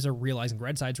now that teams are realizing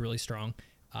red side's really strong,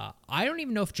 I don't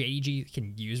even know if JDG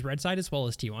can use red side as well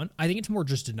as T1. I think it's more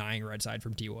just denying red side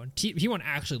from T1. T1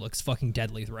 actually looks fucking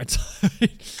deadly with red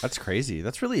side. That's crazy.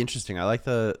 That's really interesting. I like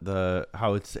the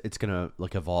how it's gonna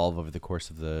like evolve over the course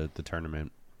of the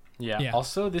tournament. Yeah.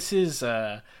 Also, this is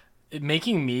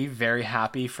making me very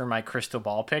happy for my crystal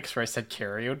ball picks where I said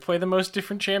Carrier would play the most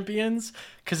different champions.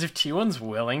 Because if T1's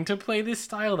willing to play this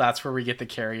style, that's where we get the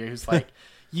Carrier who's like,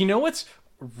 you know what's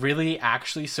really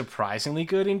actually surprisingly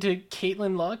good into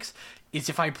Caitlyn Lux is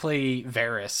if I play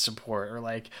Varus support, or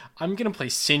like I'm gonna play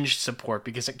Singed support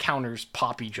because it counters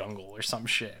Poppy jungle or some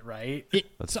shit, right?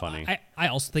 That's funny. I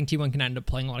also think T1 can end up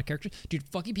playing a lot of characters. Dude,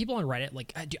 fucking people on Reddit,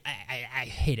 like I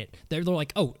hate it. They're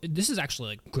like, oh, this is actually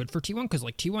like good for T1 because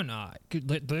like T1,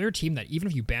 they're a team that even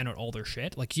if you ban out all their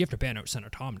shit, like you have to ban out Center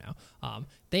Tom now.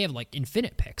 They have like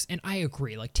infinite picks, and I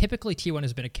agree. Like typically T1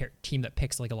 has been a team that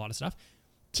picks like a lot of stuff.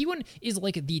 T1 is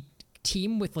like the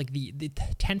team with like the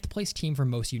 10th place team for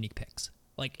most unique picks,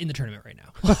 like in the tournament right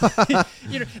now.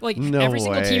 You know, like every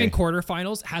single team in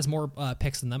quarterfinals has more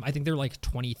picks than them. I think they're like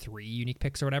 23 unique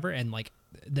picks or whatever, and like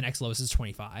the next lowest is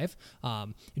 25.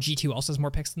 G2 also has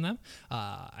more picks than them.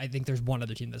 I think there's one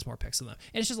other team that's more picks than them.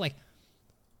 And it's just like,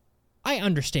 I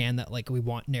understand that like we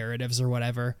want narratives or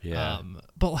whatever. Yeah.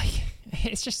 But like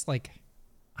it's just like,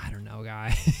 I don't know,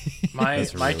 guy.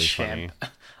 my champ.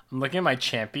 I'm looking at my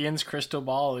champions crystal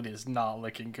ball. It is not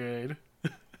looking good.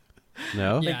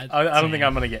 No? Yeah, I don't think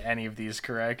I'm going to get any of these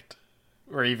correct.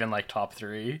 Or even like top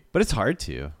 3. But it's hard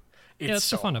to. It's the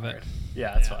so fun of hard. it.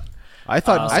 Yeah, it's fun. I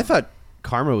thought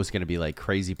Karma was going to be like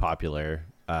crazy popular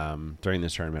during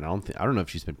this tournament. I don't know if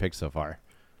she's been picked so far.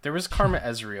 There was Karma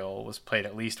Ezreal was played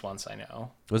at least once, I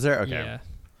know. Was there? Okay. Yeah.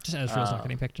 Just Ezreal's not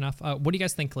getting picked enough. What do you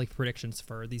guys think, like, predictions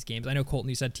for these games? I know, Colton,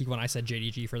 you said T1, I said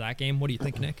JDG for that game. What do you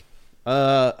think, Nick?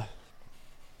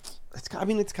 It's got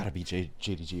to be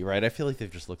JDG, right? I feel like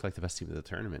they've just looked like the best team of the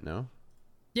tournament, no?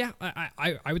 Yeah,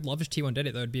 I would love if T1 did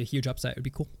it. That would be a huge upset. It would be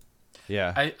cool.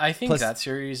 Yeah. I think that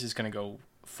series is going to go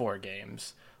 4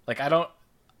 games. Like,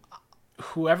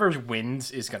 whoever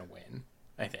wins is going to win,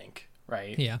 I think,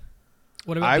 right? Yeah.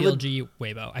 What about BLG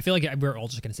Weibo? I feel like we're all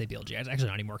just going to say BLG. It's actually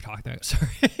not any more talking about it.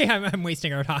 Sorry. I'm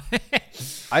wasting our time.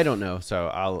 I don't know, so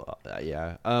I'll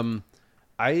yeah.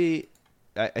 I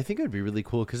think it would be really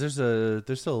cool because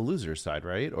there's still a loser side,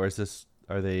 right? Or are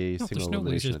they single there's no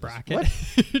elimination? losers bracket.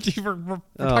 Dude, we're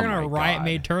talking about a Riot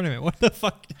made tournament. What the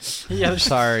fuck? Yeah.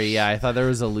 Sorry, yeah, I thought there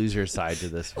was a loser side to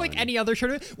this one. Like any other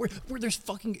tournament where there's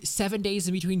fucking 7 days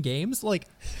in between games. Like,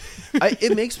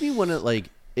 it makes me want to like.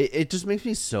 It just makes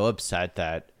me so upset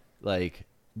that like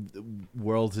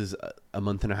Worlds is a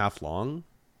month and a half long.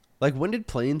 Like, when did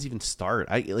play-ins even start?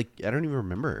 I don't even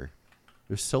remember.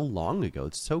 It was so long ago.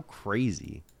 It's so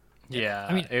crazy. Yeah,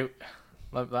 I mean,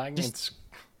 that game's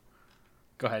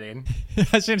Go ahead, Aiden.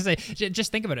 I was going to say,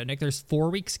 just think about it, Nick. There's 4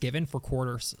 weeks given for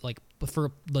quarters, like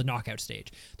for the knockout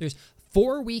stage. There's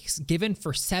 4 weeks given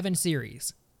for 7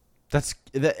 series.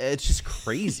 It's just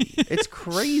crazy. It's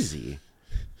crazy.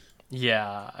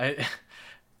 Yeah, I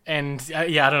don't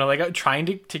know. Like, I'm trying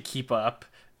to keep up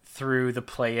through the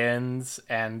play-ins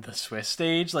and the Swiss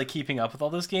stage, like keeping up with all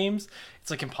those games, it's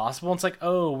like impossible. It's like,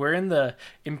 oh, we're in the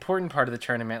important part of the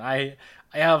tournament. I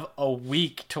have a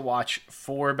week to watch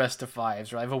 4 best of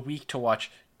 5s, or I have a week to watch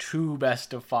 2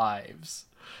 best of 5s.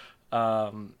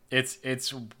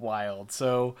 It's wild.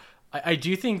 So I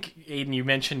do think, Aiden, you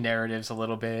mentioned narratives a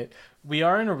little bit. We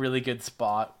are in a really good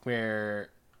spot where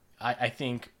I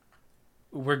think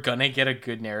we're gonna get a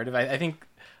good narrative. I think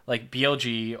like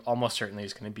BLG almost certainly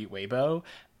is going to beat Weibo,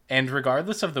 and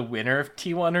regardless of the winner of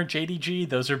T1 or JDG,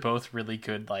 those are both really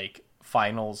good like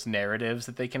finals narratives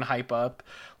that they can hype up.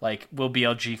 Like, will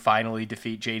BLG finally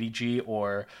defeat JDG,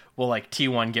 or will like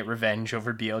T1 get revenge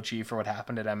over BLG for what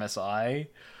happened at MSI?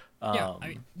 Yeah, I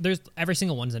mean, there's every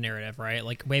single one's a narrative, right?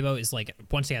 Like Weibo is like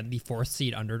once again the 4th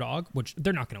seed underdog, which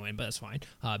they're not going to win, but it's fine.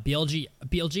 BLG,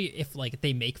 if like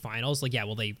they make finals, like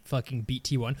will they fucking beat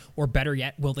T1, or better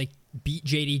yet, will they beat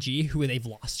JDG, who they've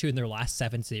lost to in their last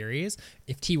 7 series?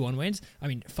 If T1 wins, I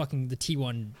mean, fucking the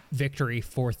T1 victory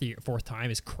fourth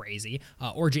time is crazy.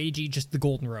 Or JDG, just the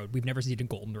Golden Road. We've never seen a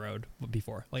Golden Road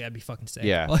before. Like, that'd be fucking sick.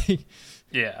 Yeah, like,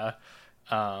 yeah.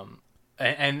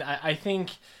 And I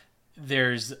think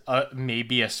there's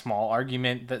maybe a small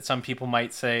argument that some people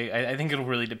might say. I think it'll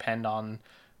really depend on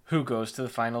who goes to the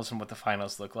finals and what the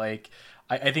finals look like.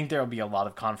 I think there'll be a lot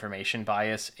of confirmation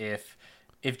bias if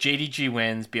JDG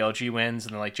wins, BLG wins,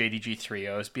 and then like JDG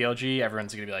 3-0s BLG,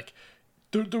 everyone's gonna be like,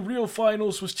 the real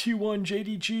finals was T1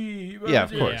 JDG. Yeah,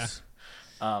 of course.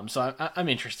 So I'm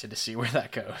interested to see where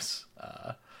that goes.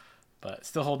 But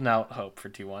still holding out hope for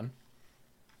T1.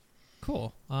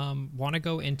 cool. Want to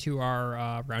go into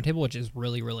our roundtable, which is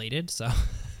really related. So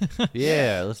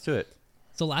Yeah, let's do it.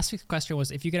 So last week's question was,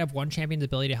 if you could have one champion's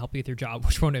ability to help you with your job,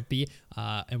 which one would it be,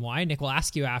 and why? Nick, we'll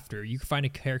ask you after. You can find a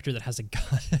character that has a gun.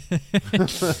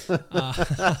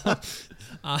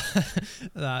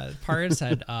 Parton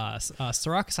said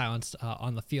Soraka Silence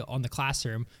on the field, on the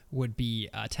classroom would be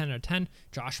 10 out of 10.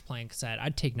 Josh Plank said,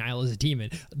 I'd take Nile as a demon,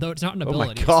 though it's not an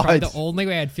ability. It's probably the only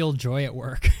way I'd feel joy at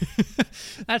work.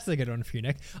 That's a good one for you,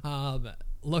 Nick.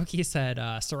 Loki said,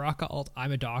 Soraka alt,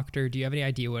 I'm a doctor. Do you have any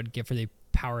idea what it'd give for the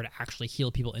power to actually heal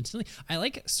people instantly? I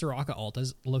like Soraka alt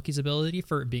as Loki's ability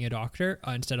for being a doctor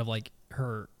instead of like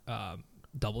her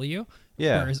W.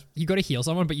 Yeah. Whereas you go to heal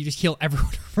someone, but you just heal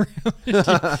everyone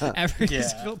around every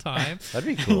single time. That'd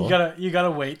be cool. You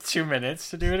gotta wait 2 minutes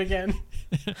to do it again.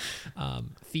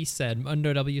 Feast said,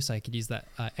 Mundo W, so I could use that.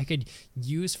 I could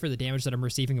use for the damage that I'm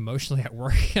receiving emotionally at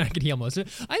work, and I could heal most of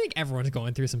it. I think everyone's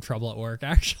going through some trouble at work,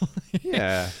 actually.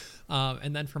 Yeah.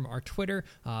 And then from our Twitter,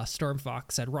 Storm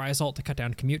Fox said, Rise alt to cut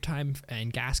down commute time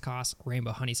and gas costs.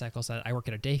 Rainbow Honeycycle said, I work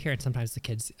at a daycare, and sometimes the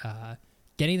kids,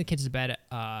 getting the kids to bed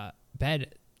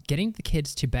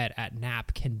at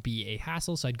nap can be a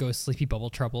hassle, so I'd go sleepy bubble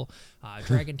trouble.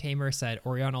 Dragon Tamer said,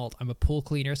 Orion alt, I'm a pool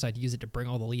cleaner, so I'd use it to bring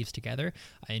all the leaves together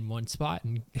in one spot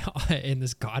and in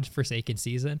this godforsaken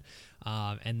season.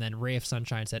 And then Ray of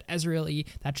Sunshine said, Ezreal E,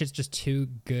 that shit's just too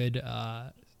good.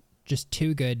 Just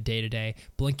too good day to day.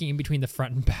 Blinking in between the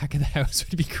front and back of the house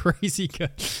would be crazy good.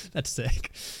 That's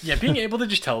sick. Yeah, being able to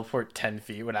just teleport 10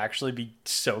 feet would actually be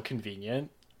so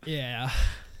convenient. Yeah.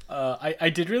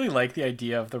 I did really like the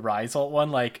idea of the Rise alt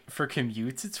one. Like, for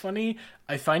commutes, it's funny.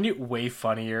 I find it way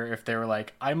funnier if they were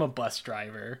like, I'm a bus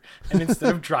driver. And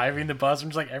instead of driving the bus, I'm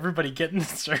just like, everybody get in the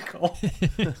circle.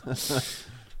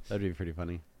 That'd be pretty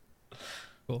funny.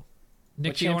 Cool.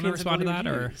 Nick, do you want to respond to that?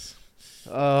 Or?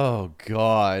 Oh,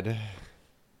 God.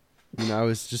 I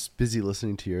was just busy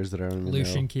listening to yours that I don't even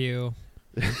Lucian know. Q.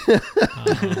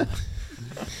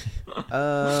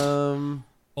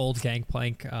 Old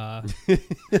Gangplank,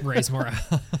 raise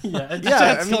morale.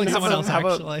 Yeah, killing someone else. How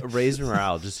Actually, about raise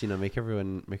morale? Just make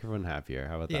everyone happier.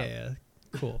 How about that? Yeah,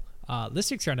 cool. This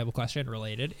week's roundtable question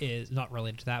is not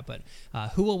related to that, but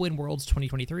who will win Worlds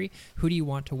 2023? Who do you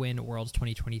want to win Worlds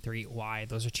 2023? Why?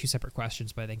 Those are 2 separate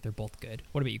questions, but I think they're both good.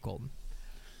 What about you, Colton?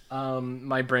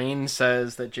 My brain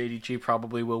says that JDG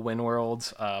probably will win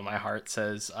Worlds. My heart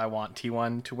says I want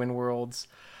T1 to win Worlds.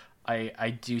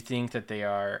 I do think that they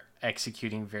are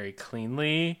executing very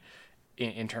cleanly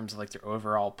in terms of like their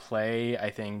overall play. I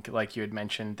think, like you had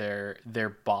mentioned,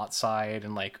 their bot side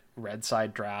and like red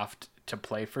side draft to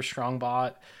play for strong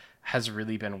bot has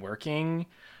really been working.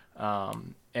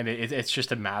 And it's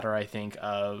just a matter, I think,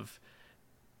 of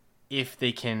if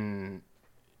they can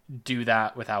do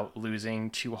that without losing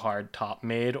too hard top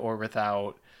mid or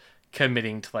without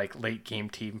committing to like late game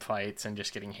team fights and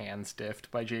just getting hand stiffed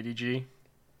by JDG.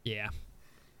 Yeah.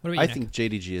 What about I you, think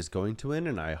Nick? JDG is going to win,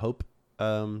 and I hope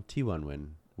T1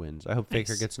 wins. I hope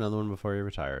Faker Nice. gets another one before he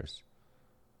retires.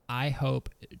 I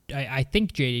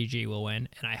think JDG will win,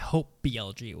 and I hope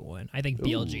BLG will win. I think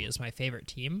BLG is my favorite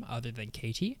team other than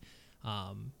KT.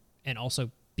 And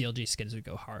also BLG skins would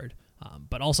go hard.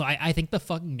 But also, I think the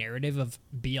fucking narrative of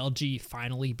BLG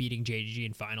finally beating JDG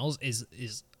in finals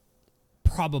is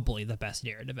probably the best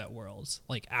narrative at Worlds.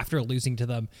 Like, after losing to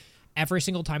them every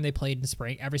single time they played in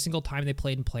spring, every single time they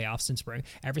played in playoffs in spring,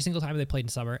 every single time they played in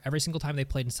summer, every single time they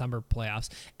played in summer playoffs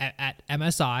at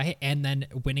MSI, and then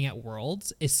winning at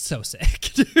Worlds is so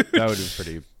sick, dude. That would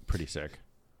be pretty sick.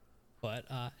 But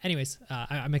anyways,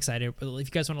 I'm excited. If you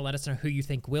guys want to let us know who you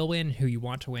think will win, who you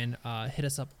want to win, hit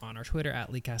us up on our Twitter at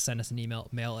Leakcast. Send us an email,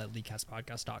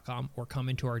 mail@leakcastpodcast.com, or come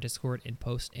into our Discord and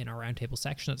post in our roundtable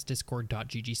section. That's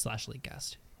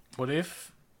discord.gg/leakcast. What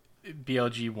if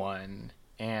BLG won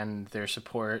and their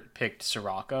support picked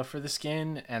Soraka for the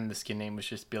skin and the skin name was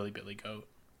just Billy Goat?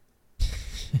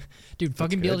 Dude,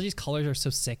 fucking good. BLG's colors are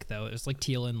so sick, though. It's like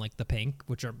teal and like the pink,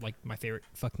 which are like my favorite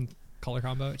fucking color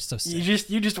combo. It's so sick.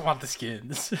 You just want the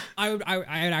skins. I would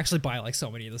actually buy like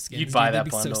so many of the skins. You'd buy dude. that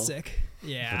That'd be bundle. so sick.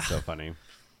 Yeah. That's so funny.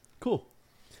 Cool.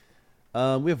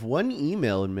 We have one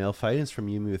email in mail fight. It's from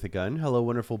Yumi with a Gun. Hello,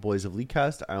 wonderful boys of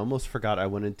Leakcast. I almost forgot I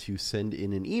wanted to send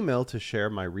in an email to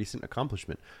share my recent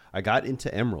accomplishment. I got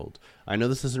into Emerald. I know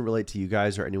this doesn't relate to you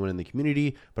guys or anyone in the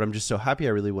community, but I'm just so happy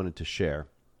I really wanted to share.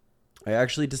 I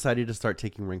actually decided to start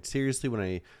taking ranked seriously when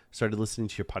I started listening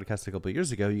to your podcast a couple of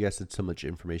years ago. You guys had so much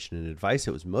information and advice.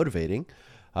 It was motivating.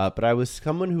 But I was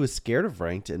someone who was scared of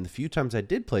ranked, and the few times I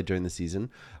did play during the season,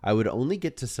 I would only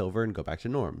get to silver and go back to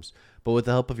norms. But with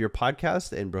the help of your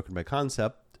podcast and Broken by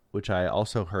Concept, which I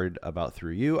also heard about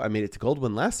through you, I made it to gold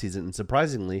 1 last season, and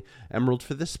surprisingly, emerald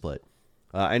for this split.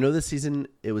 I know this season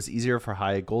it was easier for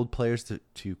high gold players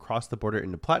to cross the border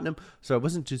into platinum, so I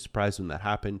wasn't too surprised when that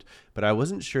happened, but I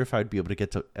wasn't sure if I'd be able to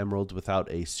get to emerald without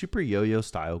a super yo-yo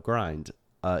style grind,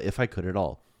 if I could at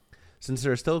all. Since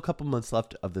there are still a couple months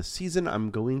left of the season,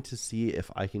 I'm going to see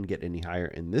if I can get any higher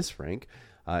in this rank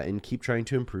and keep trying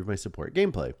to improve my support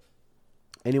gameplay.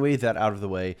 Anyway, that out of the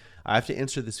way, I have to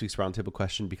answer this week's roundtable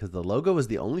question because the logo was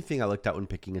the only thing I looked at when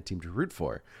picking a team to root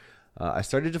for. I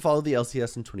started to follow the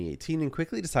LCS in 2018 and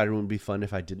quickly decided it would be fun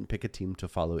if I didn't pick a team to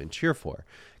follow and cheer for.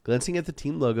 Glancing at the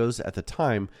team logos at the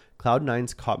time,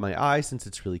 Cloud9's caught my eye since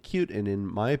it's really cute and, in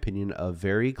my opinion, a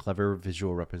very clever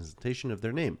visual representation of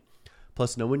their name.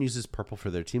 Plus, no one uses purple for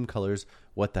their team colors.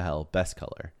 What the hell? Best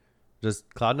color. Does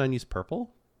Cloud9 use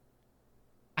purple?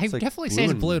 I It's like definitely say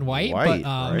it's blue and white, but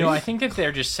right? No, I think that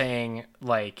they're just saying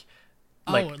like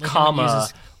like comma, it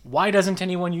uses- why doesn't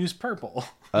anyone use purple?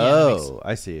 Oh,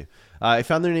 I see. I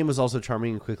found their name was also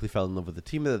charming and quickly fell in love with the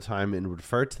team at the time and would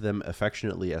refer to them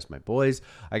affectionately as my boys.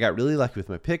 I got really lucky with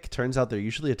my pick. Turns out they're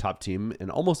usually a top team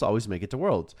and almost always make it to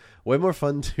Worlds. Way more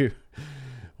fun to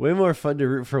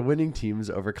root for winning teams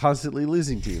over constantly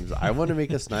losing teams. I want to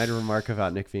make a snide remark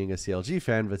about Nick being a CLG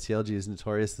fan, but CLG is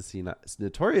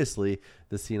notoriously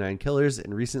the C9 killers,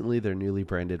 and recently their newly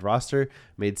branded roster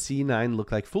made C9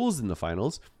 look like fools in the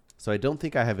finals. So I don't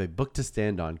think I have a book to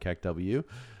stand on, KEKW.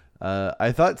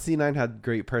 I thought C9 had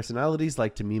great personalities,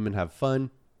 like to meme and have fun.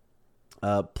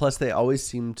 Plus, they always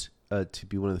seemed to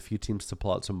be one of the few teams to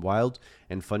pull out some wild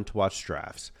and fun to watch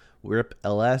drafts. RIP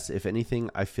LS, if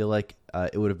anything, I feel like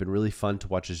it would have been really fun to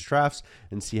watch his drafts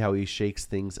and see how he shakes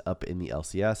things up in the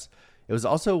LCS. It was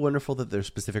also wonderful that their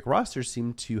specific rosters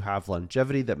seemed to have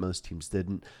longevity that most teams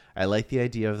didn't. I like the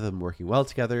idea of them working well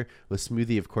together, with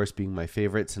Smoothie, of course, being my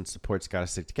favorite since support's got to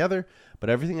stick together, but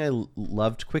everything I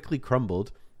loved quickly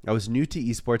crumbled. I was new to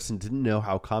esports and didn't know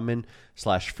how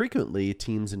common/frequently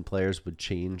teams and players would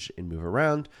change and move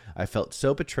around. I felt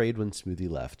so betrayed when Smoothie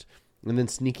left. And then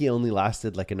Sneaky only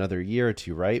lasted like another year or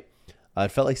two, right? It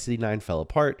felt like C9 fell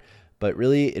apart, but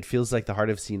really it feels like the heart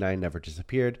of C9 never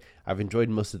disappeared. I've enjoyed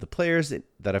most of the players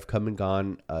that have come and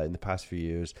gone in the past few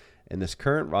years, and this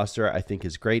current roster I think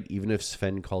is great, even if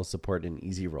Sven calls support an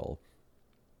easy role.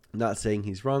 I'm not saying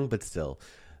he's wrong, but still,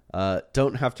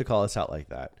 don't have to call us out like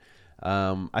that.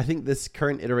 I think this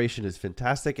current iteration is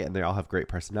fantastic, and they all have great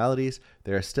personalities.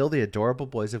 They are still the adorable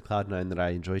boys of Cloud9 that I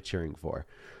enjoy cheering for.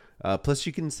 Plus,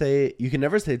 you can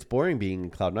never say it's boring being a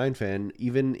Cloud9 fan.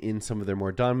 Even in some of their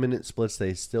more dominant splits,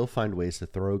 they still find ways to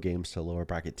throw games to lower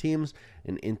bracket teams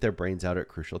and int their brains out at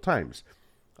crucial times.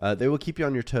 They will keep you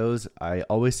on your toes. I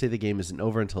always say the game isn't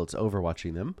over until it's over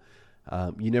watching them.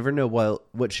 You never know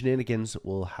what shenanigans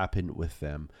will happen with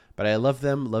them. But I love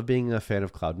them, love being a fan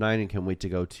of Cloud9, and can't wait to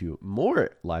go to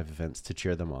more live events to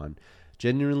cheer them on.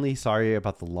 Genuinely sorry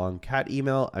about the long cat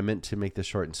email. I meant to make this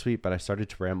short and sweet, but I started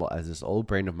to ramble as this old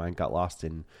brain of mine got lost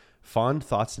in fond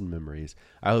thoughts and memories.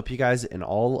 I hope you guys and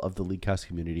all of the Leadcast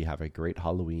community have a great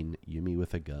Halloween. Yumi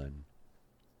with a gun.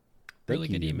 Really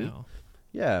Thank good you, Yumi. email.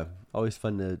 Yeah, always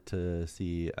fun to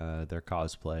see their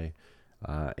cosplay.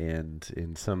 And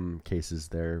in some cases,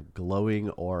 their glowing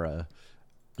aura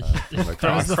from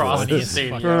across, the Across the funniest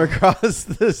stadium. fucking- from across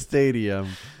the stadium.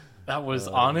 That was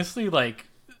honestly like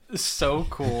so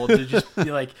cool to just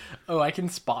be like, oh, I can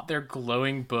spot their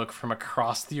glowing book from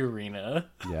across the arena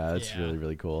Yeah, it's Yeah. really,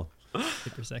 really cool.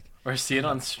 Super sick. or see it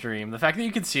on stream. The fact that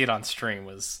you could see it on stream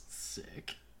was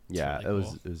sick. Yeah, really it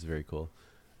cool. was very cool.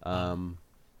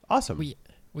 Awesome.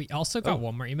 We also got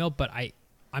one more email, but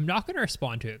I'm not going to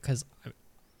respond to it because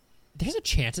there's a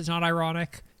chance it's not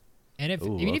ironic, and if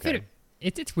Ooh, even okay.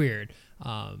 if it's weird.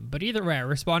 But either way, I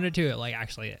responded to it like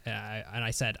actually, and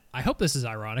I said I hope this is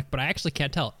ironic, but I actually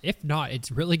can't tell. If not,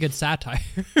 it's really good satire,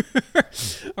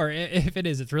 or if it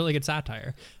is, it's really good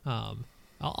satire.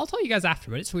 I'll tell you guys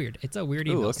after, but it's weird. It's a weird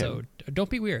Ooh, email, okay. so don't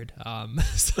be weird.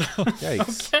 So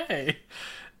Yikes. Okay.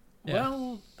 Yeah.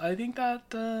 Well, I think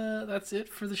that's it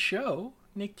for the show.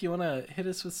 Nick, do you want to hit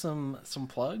us with some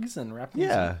plugs and wrap things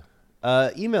Yeah.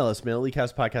 up? Email us, mail at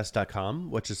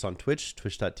leadcastpodcast.com. Watch us on Twitch,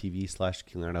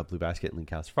 twitch.tv/KillerNoutBlueBasket and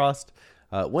LeadcastFrost.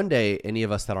 One day, any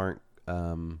of us that aren't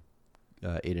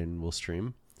Aiden will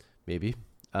stream, maybe.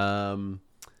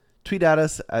 Tweet at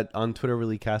us on Twitter, we're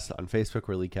Leadcast, on Facebook,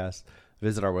 we're Leadcast.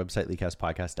 Visit our website,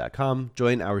 leadcastpodcast.com.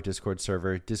 Join our Discord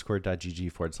server,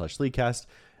 discord.gg/Leadcast.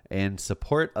 And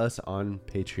support us on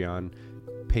Patreon,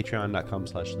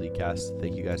 patreon.com/Leadcast.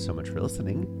 Thank you guys so much for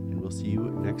listening, and we'll see you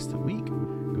next week.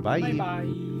 Goodbye.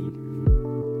 Bye-bye.